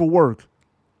show up for work.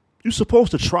 You're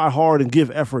supposed to try hard and give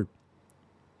effort.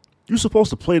 You're supposed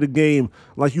to play the game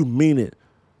like you mean it.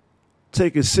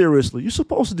 Take it seriously. You're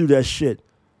supposed to do that shit.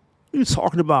 What are you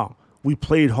talking about? We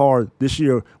played hard this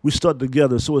year. We stuck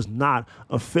together, so it's not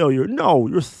a failure. No,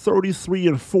 you're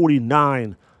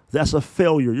 33-49. That's a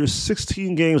failure. You're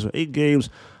 16 games or 8 games,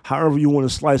 however you want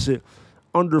to slice it,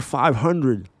 under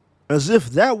 500. As if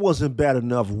that wasn't bad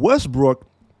enough, Westbrook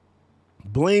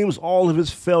blames all of his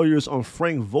failures on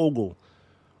Frank Vogel.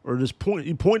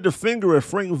 You point the finger at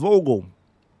Frank Vogel.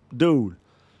 Dude,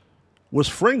 was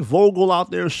Frank Vogel out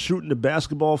there shooting the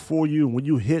basketball for you when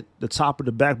you hit the top of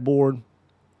the backboard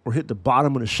or hit the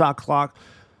bottom of the shot clock?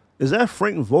 Is that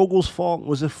Frank Vogel's fault?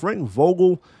 Was it Frank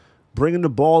Vogel bringing the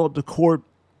ball up the court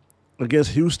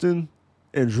against Houston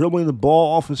and dribbling the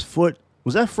ball off his foot?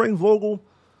 Was that Frank Vogel?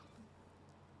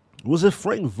 Was it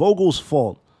Frank Vogel's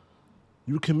fault?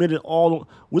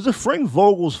 Was it Frank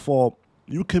Vogel's fault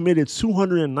you committed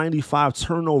 295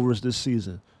 turnovers this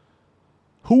season?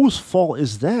 Whose fault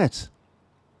is that?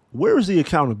 Where is the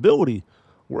accountability?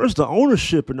 Where's the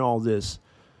ownership in all this?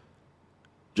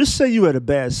 Just say you had a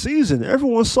bad season.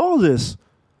 Everyone saw this.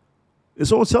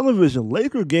 It's on television.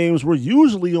 Laker games were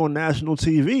usually on national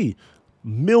TV.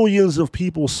 Millions of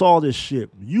people saw this shit.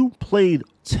 You played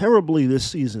terribly this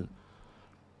season.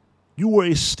 You were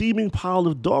a steaming pile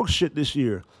of dog shit this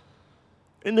year.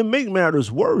 And to make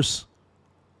matters worse,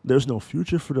 there's no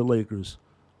future for the Lakers.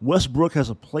 Westbrook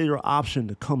has a player option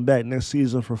to come back next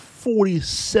season for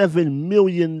 $47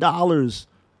 million.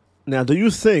 Now, do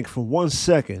you think for 1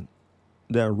 second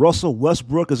that Russell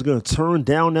Westbrook is going to turn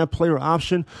down that player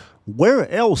option? Where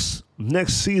else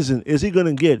next season is he going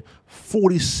to get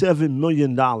 $47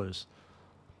 million?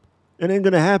 It ain't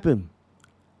going to happen.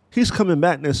 He's coming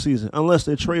back next season unless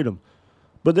they trade him.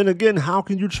 But then again, how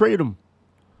can you trade him?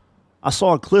 I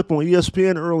saw a clip on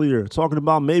ESPN earlier talking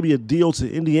about maybe a deal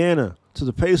to Indiana, to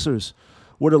the Pacers,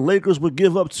 where the Lakers would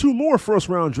give up 2 more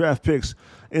first-round draft picks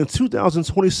in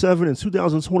 2027 and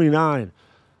 2029.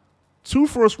 2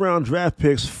 first-round draft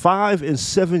picks 5 and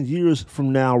 7 years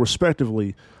from now,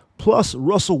 respectively, plus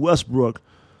Russell Westbrook,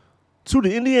 to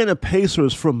the Indiana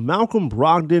Pacers from Malcolm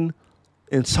Brogdon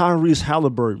and Tyrese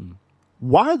Halliburton.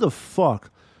 Why the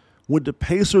fuck would the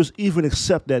Pacers even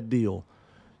accept that deal?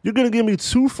 You're going to give me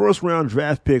 2 first-round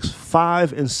draft picks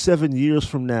 5 and 7 years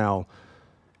from now,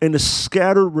 and the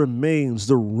scattered remains,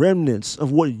 the remnants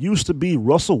of what used to be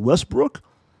Russell Westbrook?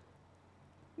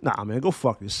 Nah, man, go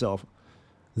fuck yourself.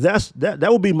 That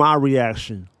would be my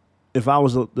reaction if I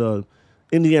was the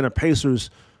Indiana Pacers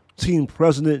team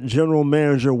president, general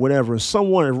manager, whatever, if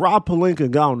Rob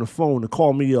Pelinka got on the phone to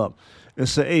call me up and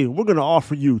say, hey, we're going to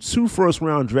offer you 2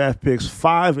 first-round draft picks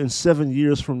 5 and 7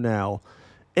 years from now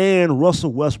and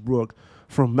Russell Westbrook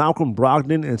from Malcolm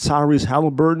Brogdon and Tyrese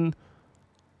Halliburton,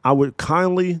 I would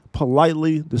kindly,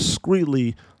 politely,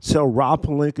 discreetly tell Rob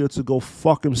Pelinka to go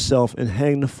fuck himself and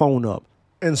hang the phone up.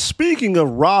 And speaking of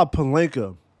Rob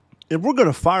Pelinka, if we're going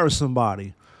to fire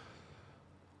somebody,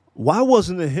 why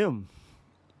wasn't it him?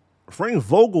 Frank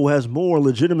Vogel has more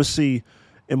legitimacy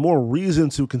and more reason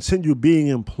to continue being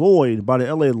employed by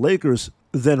the LA Lakers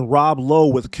than Rob Lowe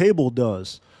with cable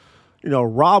does. You know,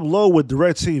 Rob Lowe with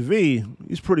DirecTV,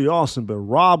 he's pretty awesome, but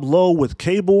Rob Lowe with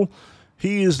cable,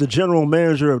 he is the general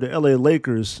manager of the LA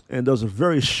Lakers and does a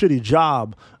very shitty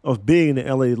job of being the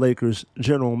LA Lakers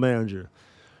general manager.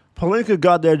 Pelinka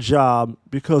got that job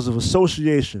because of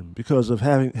association, because of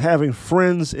having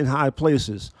friends in high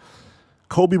places.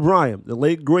 Kobe Bryant, the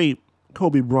late great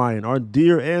Kobe Bryant, our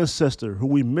dear ancestor who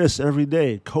we miss every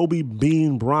day, Kobe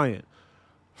Bean Bryant,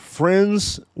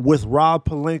 friends with Rob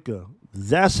Pelinka.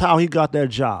 That's how he got that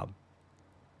job.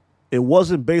 It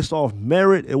wasn't based off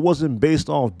merit. It wasn't based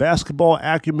off basketball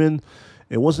acumen.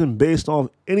 It wasn't based off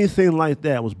anything like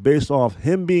that. It was based off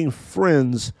him being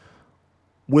friends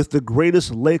with the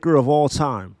greatest Laker of all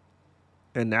time.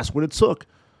 And that's what it took.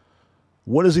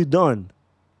 What has he done?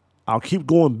 I'll keep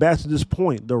going back to this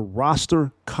point. The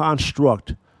roster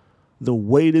construct, the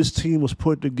way this team was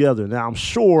put together. Now, I'm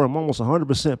almost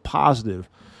 100% positive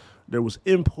there was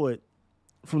input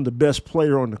from the best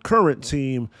player on the current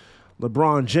team,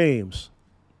 LeBron James.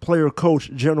 Player,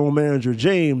 coach, general manager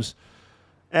James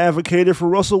advocated for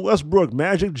Russell Westbrook.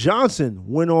 Magic Johnson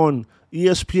went on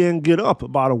ESPN Get Up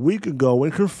about a week ago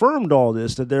and confirmed all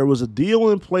this, that there was a deal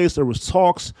in place, there was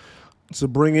talks to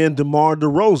bring in DeMar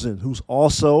DeRozan, who's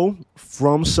also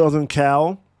from Southern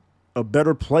Cal, a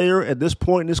better player at this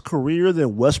point in his career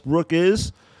than Westbrook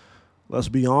is. Let's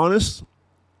be honest.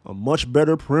 A much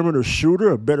better perimeter shooter,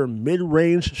 a better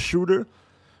mid-range shooter,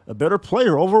 a better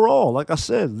player overall, like I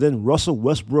said, than Russell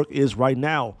Westbrook is right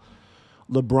now.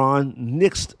 LeBron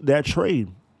nixed that trade.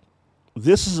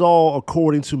 This is all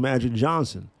according to Magic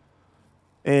Johnson.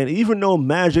 And even though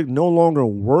Magic no longer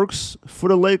works for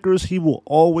the Lakers, he will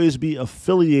always be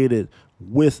affiliated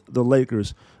with the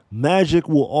Lakers. Magic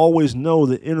will always know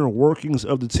the inner workings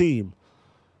of the team.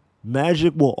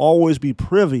 Magic will always be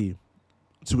privy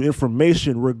to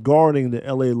information regarding the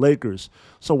LA Lakers.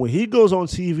 So when he goes on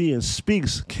TV and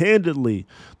speaks candidly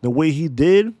the way he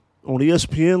did on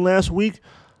ESPN last week,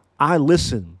 I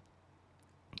listen.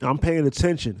 I'm paying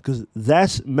attention because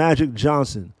that's Magic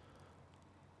Johnson,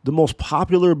 the most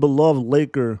popular, beloved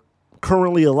Laker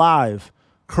currently alive,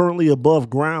 currently above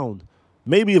ground,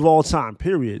 maybe of all time,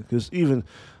 period. Because even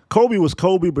Kobe was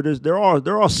Kobe, but there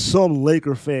are some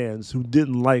Laker fans who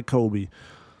didn't like Kobe.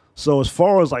 So as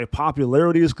far as like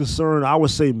popularity is concerned, I would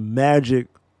say Magic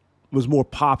was more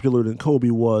popular than Kobe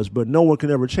was, but no one can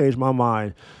ever change my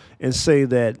mind and say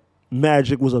that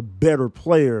Magic was a better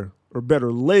player or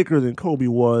better Laker than Kobe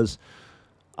was.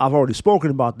 I've already spoken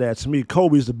about that. To me,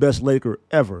 Kobe's the best Laker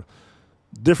ever.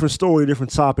 Different story,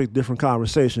 different topic, different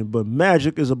conversation, but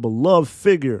Magic is a beloved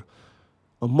figure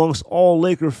amongst all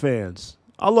Laker fans.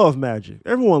 I love Magic.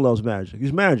 Everyone loves Magic.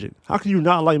 He's Magic. How can you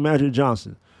not like Magic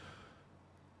Johnson?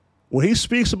 When he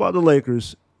speaks about the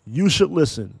Lakers, you should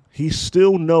listen. He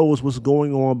still knows what's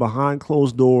going on behind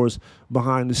closed doors,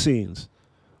 behind the scenes.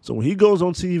 So when he goes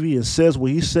on TV and says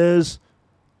what he says,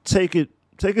 take it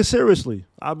seriously.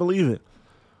 I believe it.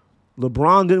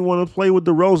 LeBron didn't want to play with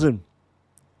DeRozan.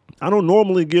 I don't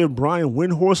normally give Brian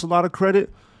Windhorst a lot of credit,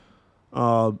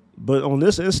 but on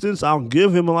this instance, I'll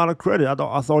give him a lot of credit.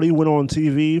 I thought he went on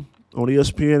TV, on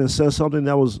ESPN, and said something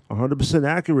that was 100%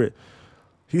 accurate.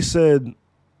 He said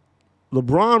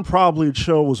LeBron probably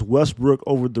chose Westbrook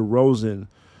over DeRozan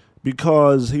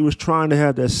because he was trying to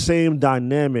have that same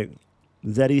dynamic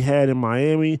that he had in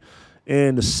Miami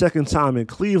and the second time in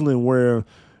Cleveland, where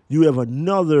you have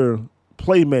another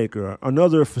playmaker,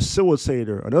 another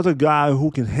facilitator, another guy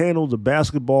who can handle the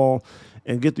basketball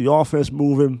and get the offense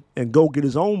moving and go get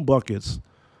his own buckets.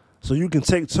 So you can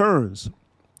take turns.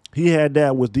 He had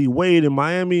that with D. Wade in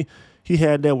Miami. He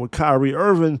had that with Kyrie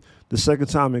Irving the second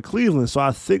time in Cleveland. So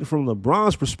I think from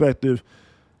LeBron's perspective,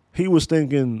 he was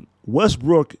thinking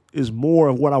Westbrook is more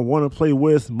of what I want to play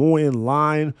with, more in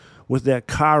line with that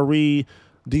Kyrie,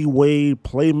 D. Wade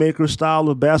playmaker style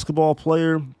of basketball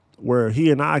player where he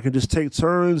and I can just take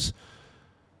turns.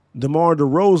 DeMar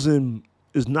DeRozan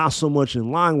is not so much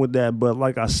in line with that, but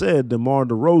like I said, DeMar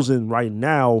DeRozan right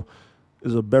now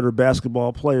is a better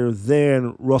basketball player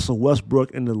than Russell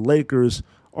Westbrook, and the Lakers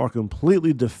are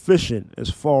completely deficient as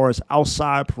far as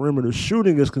outside perimeter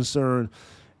shooting is concerned,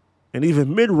 and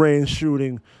even mid-range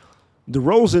shooting.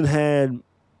 DeRozan had,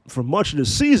 for much of the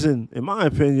season, in my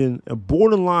opinion, a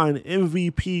borderline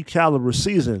MVP caliber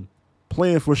season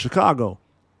playing for Chicago.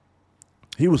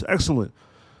 He was excellent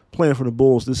playing for the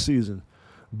Bulls this season.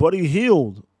 Buddy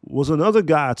Hield was another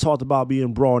guy I talked about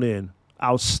being brought in.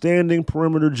 Outstanding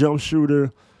perimeter jump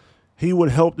shooter. He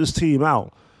would help this team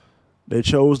out. They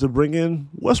chose to bring in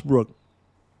Westbrook.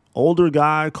 Older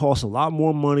guy, cost a lot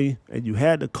more money, and you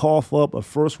had to cough up a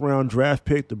first-round draft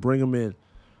pick to bring him in.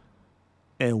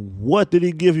 And what did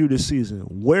he give you this season?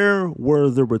 Where were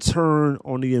the return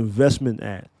on the investment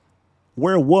at?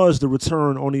 Where was the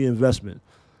return on the investment?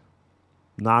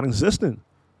 Non-existent.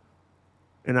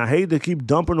 And I hate to keep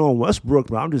dumping on Westbrook,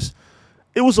 but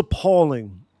it was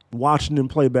appalling watching him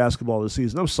play basketball this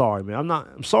season. I'm sorry, man.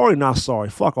 I'm sorry, not sorry.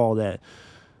 Fuck all that.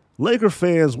 Laker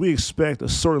fans, we expect a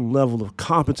certain level of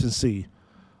competency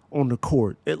on the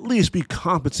court. At least be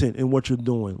competent in what you're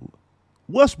doing.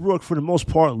 Westbrook, for the most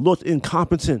part, looked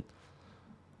incompetent.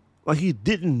 Like he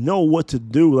didn't know what to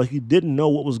do. Like he didn't know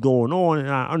what was going on. And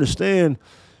I understand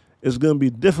it's going to be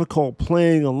difficult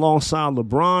playing alongside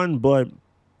LeBron, but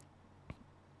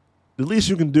the least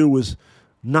you can do is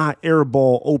not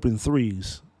airball open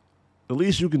threes. The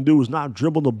least you can do is not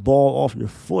dribble the ball off your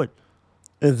foot.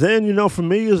 And then, for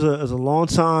me as a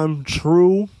longtime,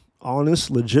 true,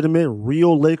 honest, legitimate,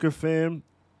 real Laker fan,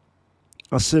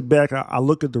 I sit back, I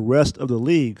look at the rest of the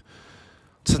league.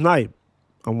 Tonight,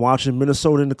 I'm watching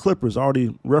Minnesota and the Clippers. I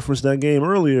already referenced that game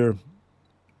earlier.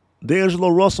 D'Angelo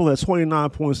Russell had 29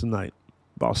 points tonight.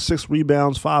 About 6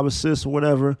 rebounds, 5 assists, or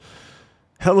whatever.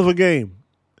 Hell of a game.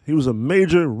 He was a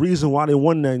major reason why they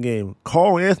won that game.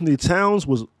 Karl Anthony Towns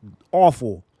was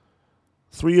awful.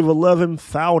 3 of 11,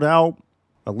 fouled out,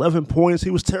 11 points.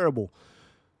 He was terrible.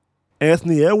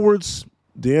 Anthony Edwards,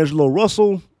 D'Angelo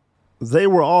Russell, they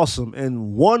were awesome.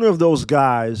 And one of those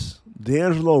guys,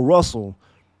 D'Angelo Russell,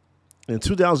 in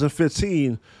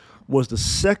 2015, was the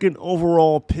second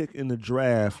overall pick in the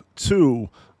draft to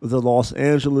the Los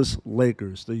Angeles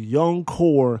Lakers. The young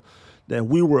core that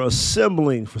we were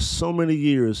assembling for so many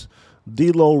years.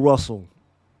 D'Lo Russell,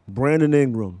 Brandon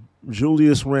Ingram,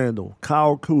 Julius Randle,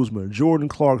 Kyle Kuzma, Jordan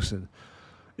Clarkson,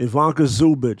 Ivanka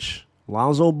Zubic,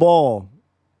 Lonzo Ball,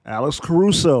 Alex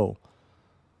Caruso.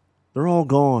 They're all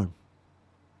gone.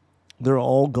 They're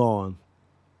all gone.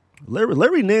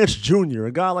 Larry Nance Jr.,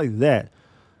 a guy like that,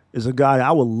 is a guy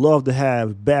I would love to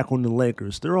have back on the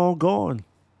Lakers. They're all gone.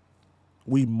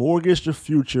 We mortgaged the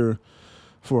future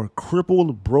for a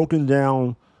crippled, broken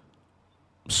down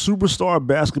superstar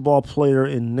basketball player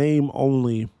in name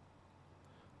only.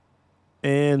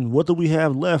 And what do we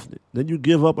have left? Then you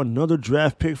give up another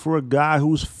draft pick for a guy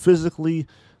who's physically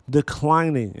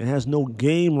declining and has no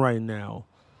game right now.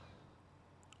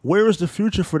 Where is the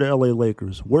future for the LA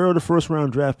Lakers? Where are the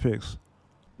first-round draft picks?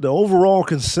 The overall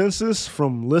consensus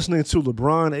from listening to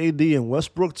LeBron, AD, and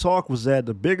Westbrook talk was that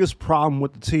the biggest problem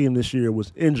with the team this year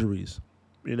was injuries.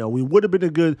 We would have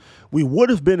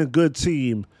been a good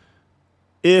team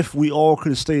if we all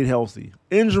could have stayed healthy.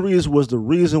 Injuries was the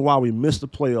reason why we missed the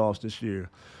playoffs this year.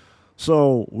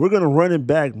 So we're going to run it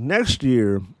back next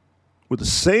year with the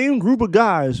same group of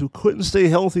guys who couldn't stay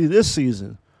healthy this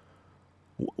season.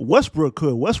 Westbrook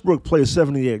could. Westbrook played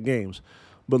 78 games,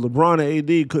 but LeBron and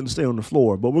AD couldn't stay on the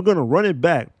floor. But we're going to run it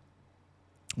back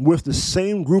with the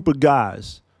same group of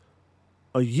guys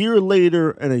a year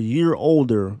later and a year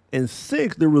older and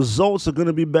think the results are going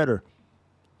to be better.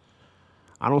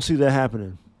 I don't see that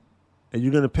happening. And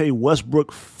you're going to pay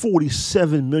Westbrook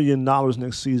 $47 million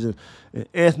next season, and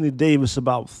Anthony Davis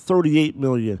about $38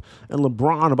 million, and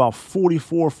LeBron about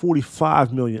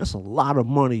 $44-45 million. That's a lot of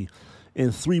money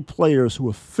in 3 players who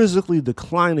are physically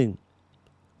declining.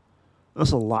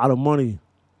 That's a lot of money,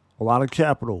 a lot of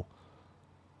capital.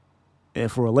 And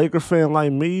for a Laker fan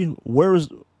like me, where's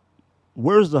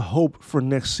the hope for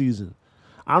next season?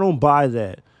 I don't buy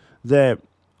that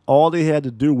all they had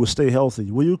to do was stay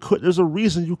healthy. Well, there's a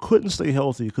reason you couldn't stay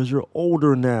healthy, because you're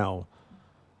older now.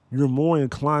 You're more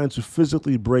inclined to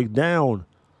physically break down.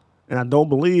 And I don't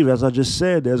believe, as I just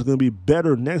said, there's going to be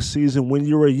better next season when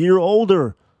you're a year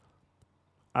older.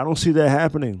 I don't see that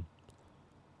happening.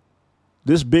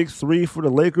 This big 3 for the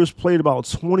Lakers played about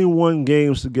 21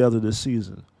 games together this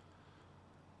season.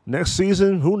 Next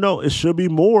season, who knows? It should be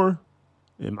more.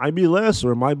 It might be less,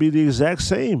 or it might be the exact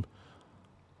same.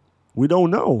 We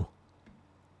don't know.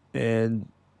 And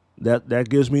that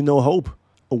gives me no hope.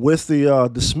 With the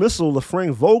dismissal of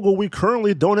Frank Vogel, we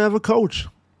currently don't have a coach.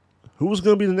 Who's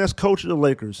going to be the next coach of the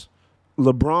Lakers?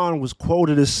 LeBron was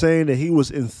quoted as saying that he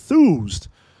was enthused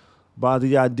by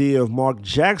the idea of Mark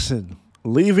Jackson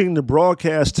leaving the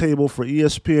broadcast table for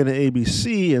ESPN and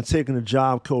ABC and taking a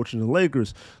job coaching the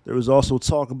Lakers. There was also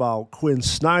talk about Quinn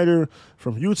Snyder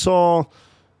from Utah,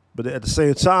 but at the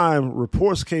same time,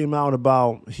 reports came out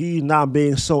about he not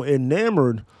being so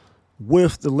enamored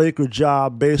with the Laker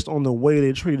job based on the way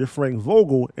they treated Frank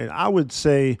Vogel. And I would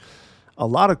say a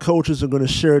lot of coaches are going to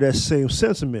share that same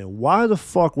sentiment. Why the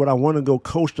fuck would I want to go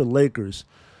coach the Lakers?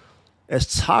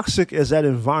 As toxic as that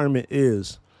environment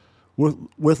is,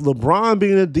 with LeBron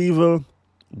being a diva,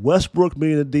 Westbrook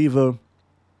being a diva,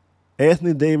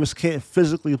 Anthony Davis can't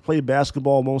physically play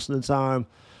basketball most of the time.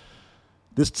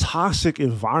 This toxic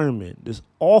environment, this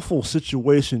awful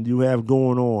situation you have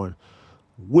going on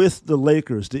with the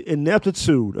Lakers, the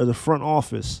ineptitude of the front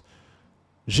office,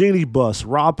 Jeannie Buss,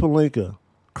 Rob Pelinka,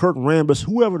 Kurt Rambis,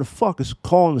 whoever the fuck is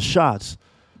calling the shots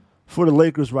for the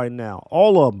Lakers right now,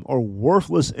 all of them are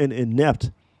worthless and inept.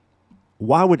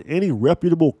 Why would any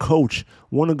reputable coach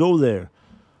want to go there?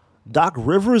 Doc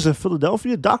Rivers in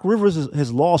Philadelphia? Doc Rivers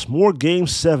has lost more Game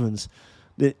 7s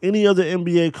than any other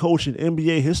NBA coach in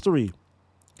NBA history.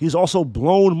 He's also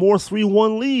blown more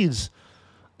 3-1 leads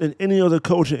than any other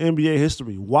coach in NBA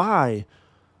history. Why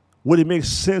would it make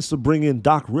sense to bring in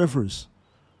Doc Rivers?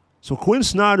 So Quinn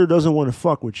Snyder doesn't want to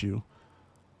fuck with you.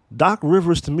 Doc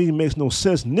Rivers, to me, makes no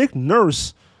sense. Nick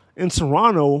Nurse in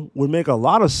Toronto would make a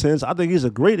lot of sense. I think he's a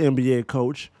great NBA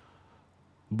coach.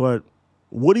 But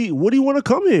would he want to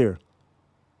come here?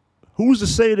 Who's to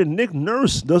say that Nick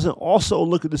Nurse doesn't also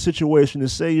look at the situation and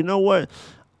say, you know what?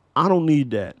 I don't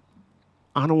need that.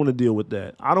 I don't want to deal with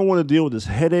that. I don't want to deal with this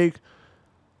headache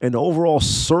and the overall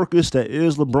circus that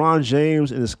is LeBron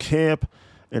James and his camp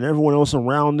and everyone else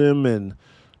around him and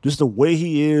just the way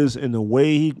he is and the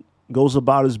way he goes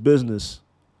about his business.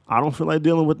 I don't feel like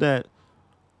dealing with that.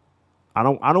 I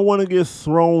don't want to get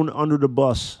thrown under the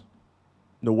bus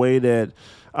the way that,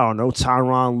 I don't know,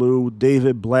 Tyronn Lue,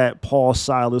 David Blatt, Paul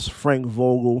Silas, Frank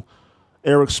Vogel,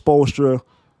 Eric Spoelstra.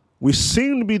 We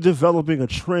seem to be developing a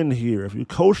trend here. If you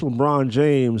coach LeBron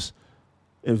James,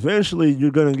 eventually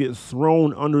you're going to get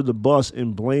thrown under the bus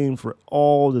and blamed for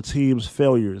all the team's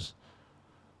failures.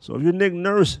 So if you're Nick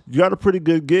Nurse, you got a pretty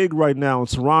good gig right now in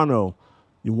Toronto.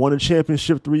 You won a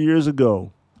championship 3 years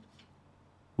ago.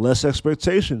 Less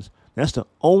expectations. That's the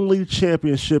only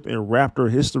championship in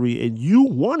Raptor history, and you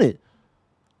won it.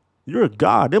 You're a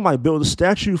god. They might build a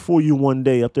statue for you one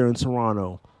day up there in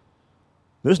Toronto.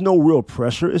 There's no real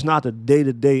pressure. It's not the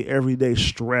day-to-day, everyday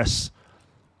stress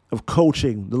of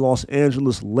coaching the Los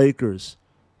Angeles Lakers.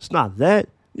 It's not that.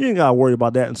 You ain't got to worry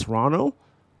about that in Toronto.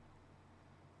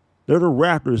 They're the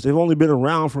Raptors. They've only been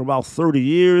around for about 30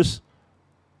 years.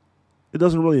 It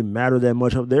doesn't really matter that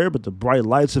much up there, but the bright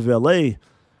lights of L.A.,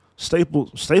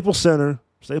 Staples Center,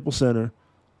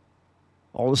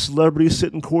 all the celebrities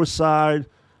sitting courtside.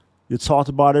 You're talked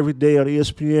about every day on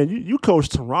ESPN. You coach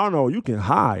Toronto, you can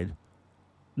hide.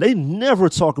 They never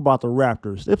talk about the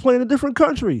Raptors. They play in a different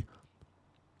country.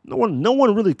 No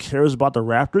one really cares about the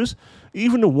Raptors.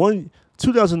 Even the one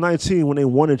 2019 when they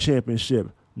won a championship,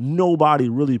 nobody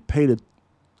really paid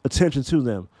attention to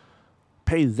them.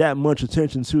 Paid that much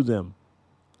attention to them.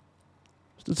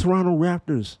 It's the Toronto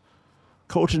Raptors.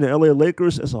 Coaching the LA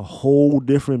Lakers is a whole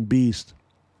different beast.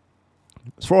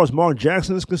 As far as Mark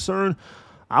Jackson is concerned,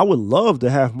 I would love to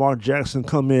have Mark Jackson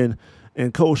come in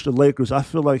and coach the Lakers. I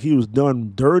feel like he was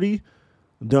done dirty,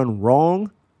 done wrong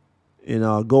in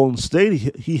Golden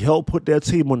State. He helped put that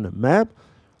team on the map.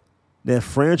 That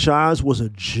franchise was a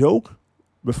joke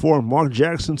before Mark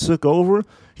Jackson took over.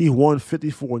 He won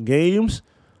 54 games.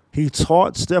 He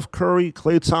taught Steph Curry,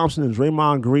 Klay Thompson, and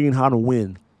Draymond Green how to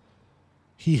win.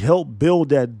 He helped build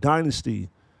that dynasty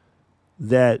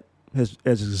that has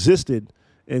existed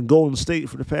in Golden State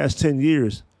for the past 10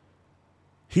 years.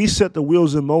 He set the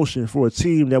wheels in motion for a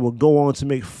team that will go on to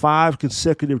make 5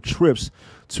 consecutive trips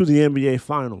to the NBA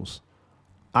Finals.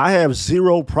 I have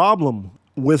zero problem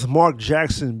with Mark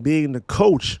Jackson being the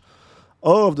coach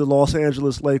of the Los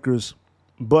Angeles Lakers.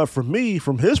 But for me,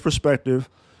 from his perspective,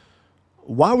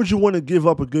 why would you want to give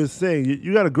up a good thing?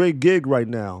 You got a great gig right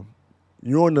now.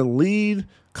 You're on the lead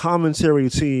commentary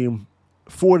team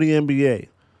for the NBA.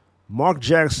 Mark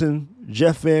Jackson,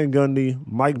 Jeff Van Gundy,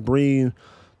 Mike Breen,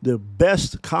 the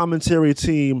best commentary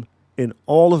team in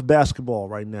all of basketball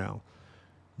right now.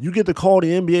 You get to call the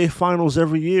NBA Finals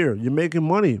every year. You're making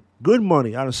money, good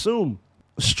money, I'd assume.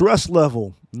 Stress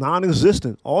level,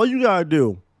 non-existent. All you got to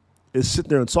do is sit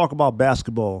there and talk about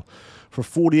basketball for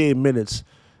 48 minutes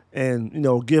and,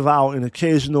 give out an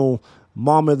occasional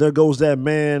mama, there goes that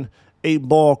man,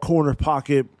 8-ball corner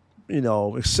pocket,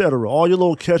 etc. All your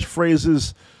little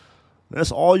catchphrases,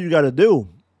 that's all you got to do.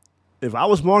 If I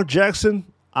was Mark Jackson,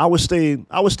 I would stay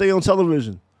on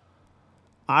television.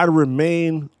 I'd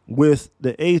remain with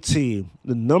the A team,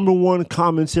 the number one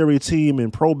commentary team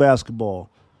in pro basketball.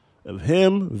 Of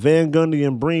him, Van Gundy,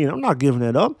 and Breen, I'm not giving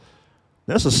that up.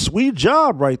 That's a sweet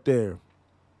job right there.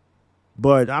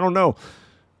 But I don't know.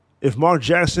 If Mark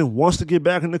Jackson wants to get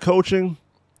back into coaching,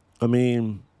 I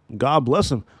mean, God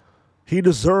bless him. He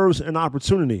deserves an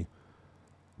opportunity.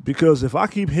 Because if I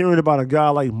keep hearing about a guy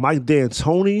like Mike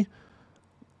D'Antoni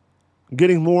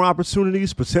getting more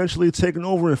opportunities, potentially taking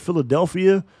over in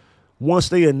Philadelphia once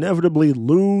they inevitably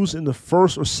lose in the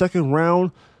first or second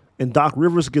round and Doc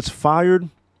Rivers gets fired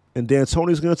and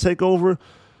D'Antoni's going to take over,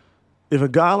 if a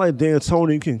guy like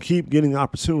D'Antoni can keep getting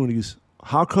opportunities,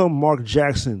 how come Mark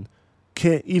Jackson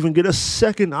can't even get a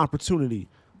second opportunity?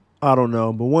 I don't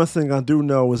know. But one thing I do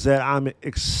know is that I'm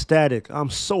ecstatic. I'm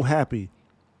so happy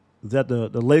that the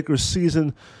Lakers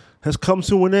season has come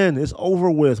to an end. It's over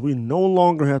with. We no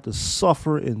longer have to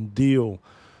suffer and deal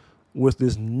with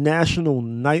this national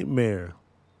nightmare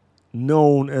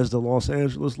known as the Los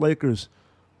Angeles Lakers.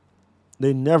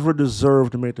 They never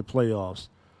deserved to make the playoffs.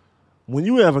 When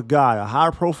you have a guy, a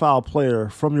high-profile player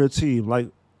from your team like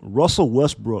Russell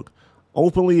Westbrook,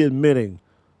 openly admitting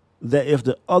that if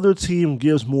the other team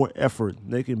gives more effort,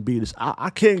 they can beat us,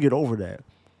 I can't get over that.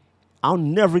 I'll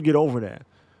never get over that.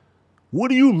 What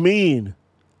do you mean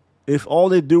if all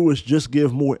they do is just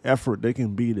give more effort, they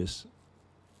can beat us?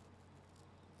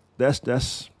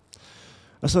 That's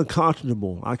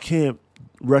unconscionable. I can't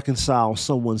reconcile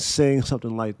someone saying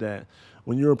something like that.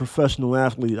 When you're a professional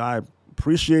athlete, I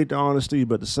appreciate the honesty,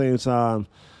 but at the same time,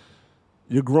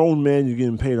 you're grown men, you're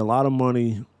getting paid a lot of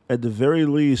money. At the very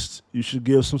least, you should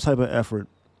give some type of effort.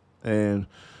 And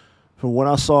from what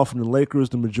I saw from the Lakers,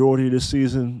 the majority of this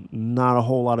season, not a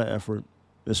whole lot of effort,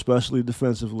 especially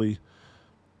defensively.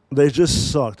 They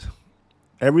just sucked.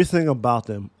 Everything about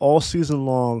them, all season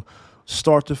long,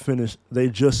 start to finish, they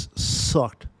just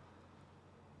sucked.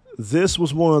 This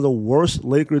was one of the worst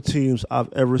Laker teams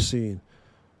I've ever seen.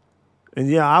 And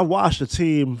yeah, I watched a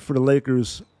team for the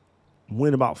Lakers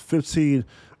win about 15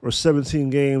 or 17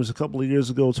 games a couple of years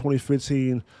ago,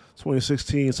 2015,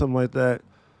 2016, something like that.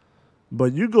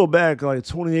 But you go back like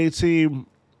 2018,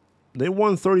 they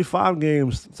won 35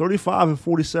 games, 35 and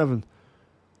 47,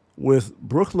 with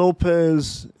Brook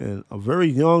Lopez and a very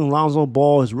young Lonzo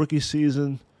Ball his rookie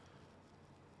season,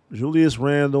 Julius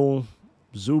Randle,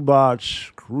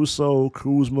 Zubac, Caruso,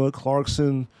 Kuzma,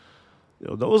 Clarkson. You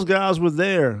know, those guys were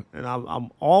there. And I'm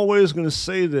always going to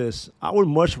say this. I would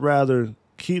much rather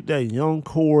keep that young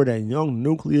core, that young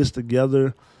nucleus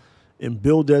together and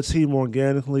build that team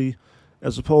organically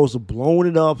as opposed to blowing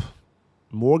it up,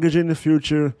 mortgaging the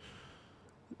future,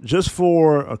 just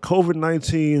for a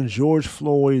COVID-19, George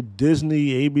Floyd,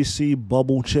 Disney, ABC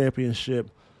bubble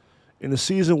championship in a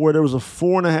season where there was a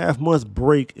 4.5-month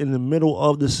break in the middle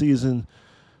of the season.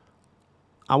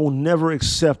 I will never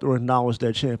accept or acknowledge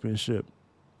that championship.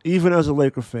 Even as a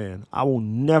Laker fan, I will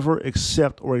never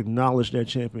accept or acknowledge that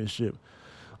championship.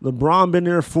 LeBron been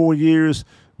there 4 years,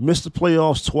 missed the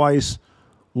playoffs twice,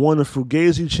 won the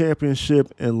Fugazi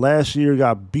championship, and last year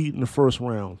got beat in the first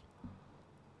round.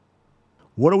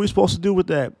 What are we supposed to do with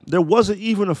that? There wasn't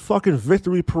even a fucking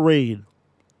victory parade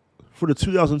for the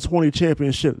 2020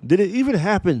 championship. Did it even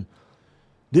happen?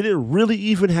 Did it really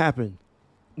even happen?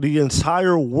 The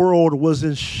entire world was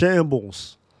in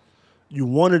shambles. You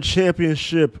won a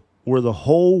championship where the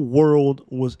whole world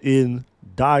was in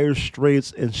dire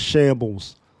straits and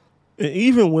shambles. And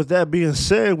even with that being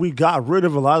said, we got rid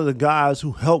of a lot of the guys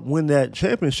who helped win that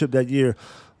championship that year.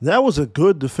 That was a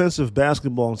good defensive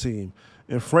basketball team.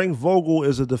 And Frank Vogel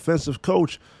is a defensive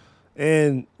coach.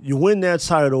 And you win that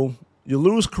title, you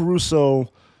lose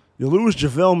Caruso, you lose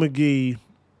JaVale McGee.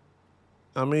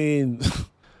 I mean,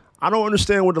 I don't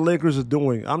understand what the Lakers are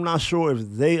doing. I'm not sure if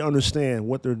they understand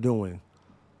what they're doing.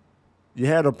 You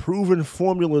had a proven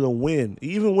formula to win.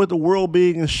 Even with the world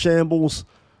being in shambles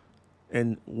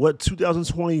and what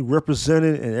 2020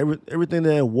 represented and everything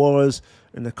that it was,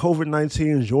 and the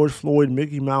COVID-19, George Floyd,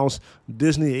 Mickey Mouse,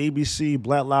 Disney, ABC,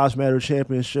 Black Lives Matter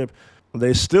championship,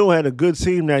 they still had a good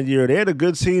team that year. They had a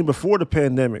good team before the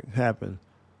pandemic happened.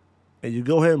 And you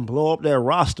go ahead and blow up that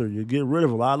roster. You get rid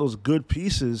of a lot of those good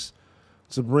pieces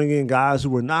to bring in guys who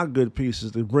were not good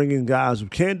pieces. They bring in guys who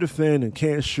can't defend and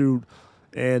can't shoot.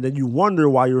 And then you wonder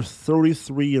why you're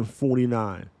 33 and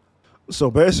 49.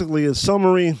 So basically, in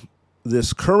summary,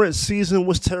 this current season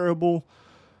was terrible.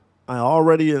 I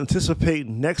already anticipate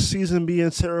next season being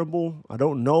terrible. I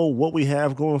don't know what we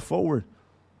have going forward.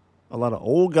 A lot of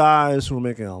old guys who are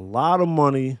making a lot of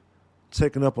money,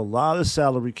 taking up a lot of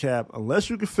salary cap. Unless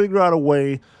you can figure out a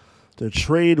way to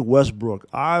trade Westbrook.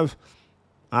 I've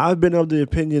been of the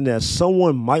opinion that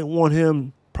someone might want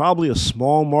him, probably a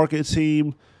small market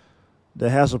team that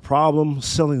has a problem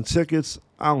selling tickets.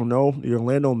 I don't know, the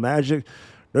Orlando Magic.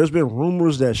 There's been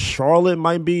rumors that Charlotte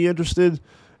might be interested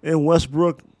in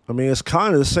Westbrook. I mean, it's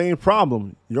kind of the same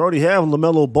problem. You already have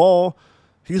LaMelo Ball.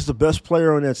 He's the best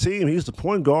player on that team. He's the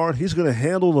point guard. He's going to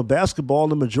handle the basketball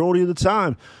the majority of the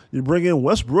time. You bring in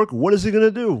Westbrook, what is he going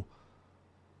to do?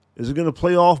 Is he going to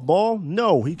play off ball?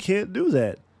 No, he can't do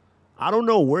that. I don't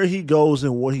know where he goes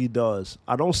and what he does.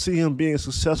 I don't see him being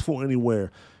successful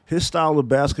anywhere. His style of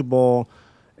basketball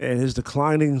and his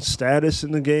declining status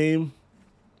in the game,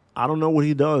 I don't know what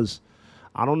he does.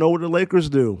 I don't know what the Lakers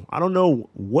do. I don't know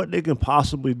what they can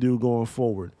possibly do going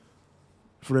forward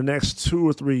for the next 2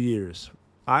 or 3 years.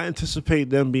 I anticipate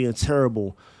them being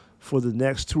terrible for the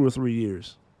next 2 or 3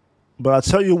 years. But I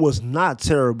tell you what's not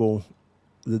terrible,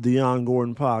 the Dion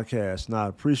Gordon podcast. And I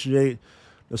appreciate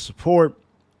the support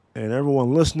and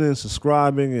everyone listening,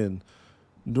 subscribing, and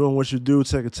doing what you do,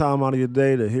 taking time out of your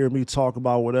day to hear me talk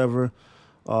about whatever.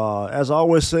 As I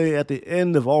always say at the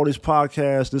end of all these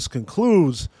podcasts, this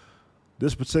concludes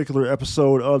this particular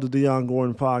episode of the Dion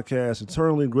Gordon podcast.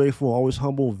 Eternally grateful, always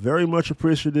humble, very much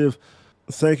appreciative.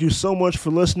 Thank you so much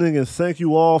for listening, and thank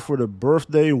you all for the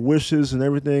birthday wishes and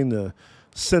everything, the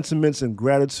sentiments and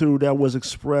gratitude that was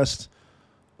expressed.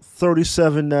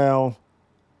 37 now.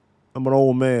 I'm an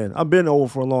old man. I've been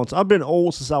old for a long time. I've been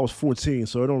old since I was 14,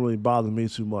 so it don't really bother me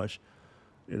too much.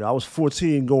 You know, I was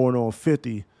 14 going on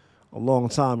 50 a long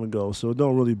time ago, so it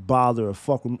don't really bother or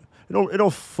fuck with me. It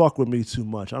don't fuck with me too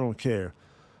much. I don't care.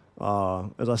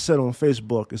 As I said on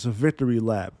Facebook, it's a victory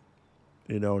lap.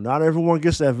 You know, not everyone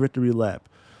gets that victory lap.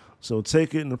 So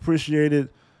take it and appreciate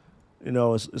it. You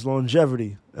know, it's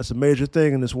longevity. That's a major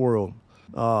thing in this world.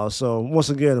 So once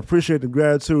again, appreciate the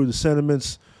gratitude, the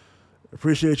sentiments.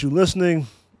 Appreciate you listening.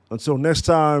 Until next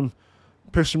time,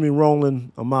 picture me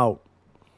rolling. I'm out.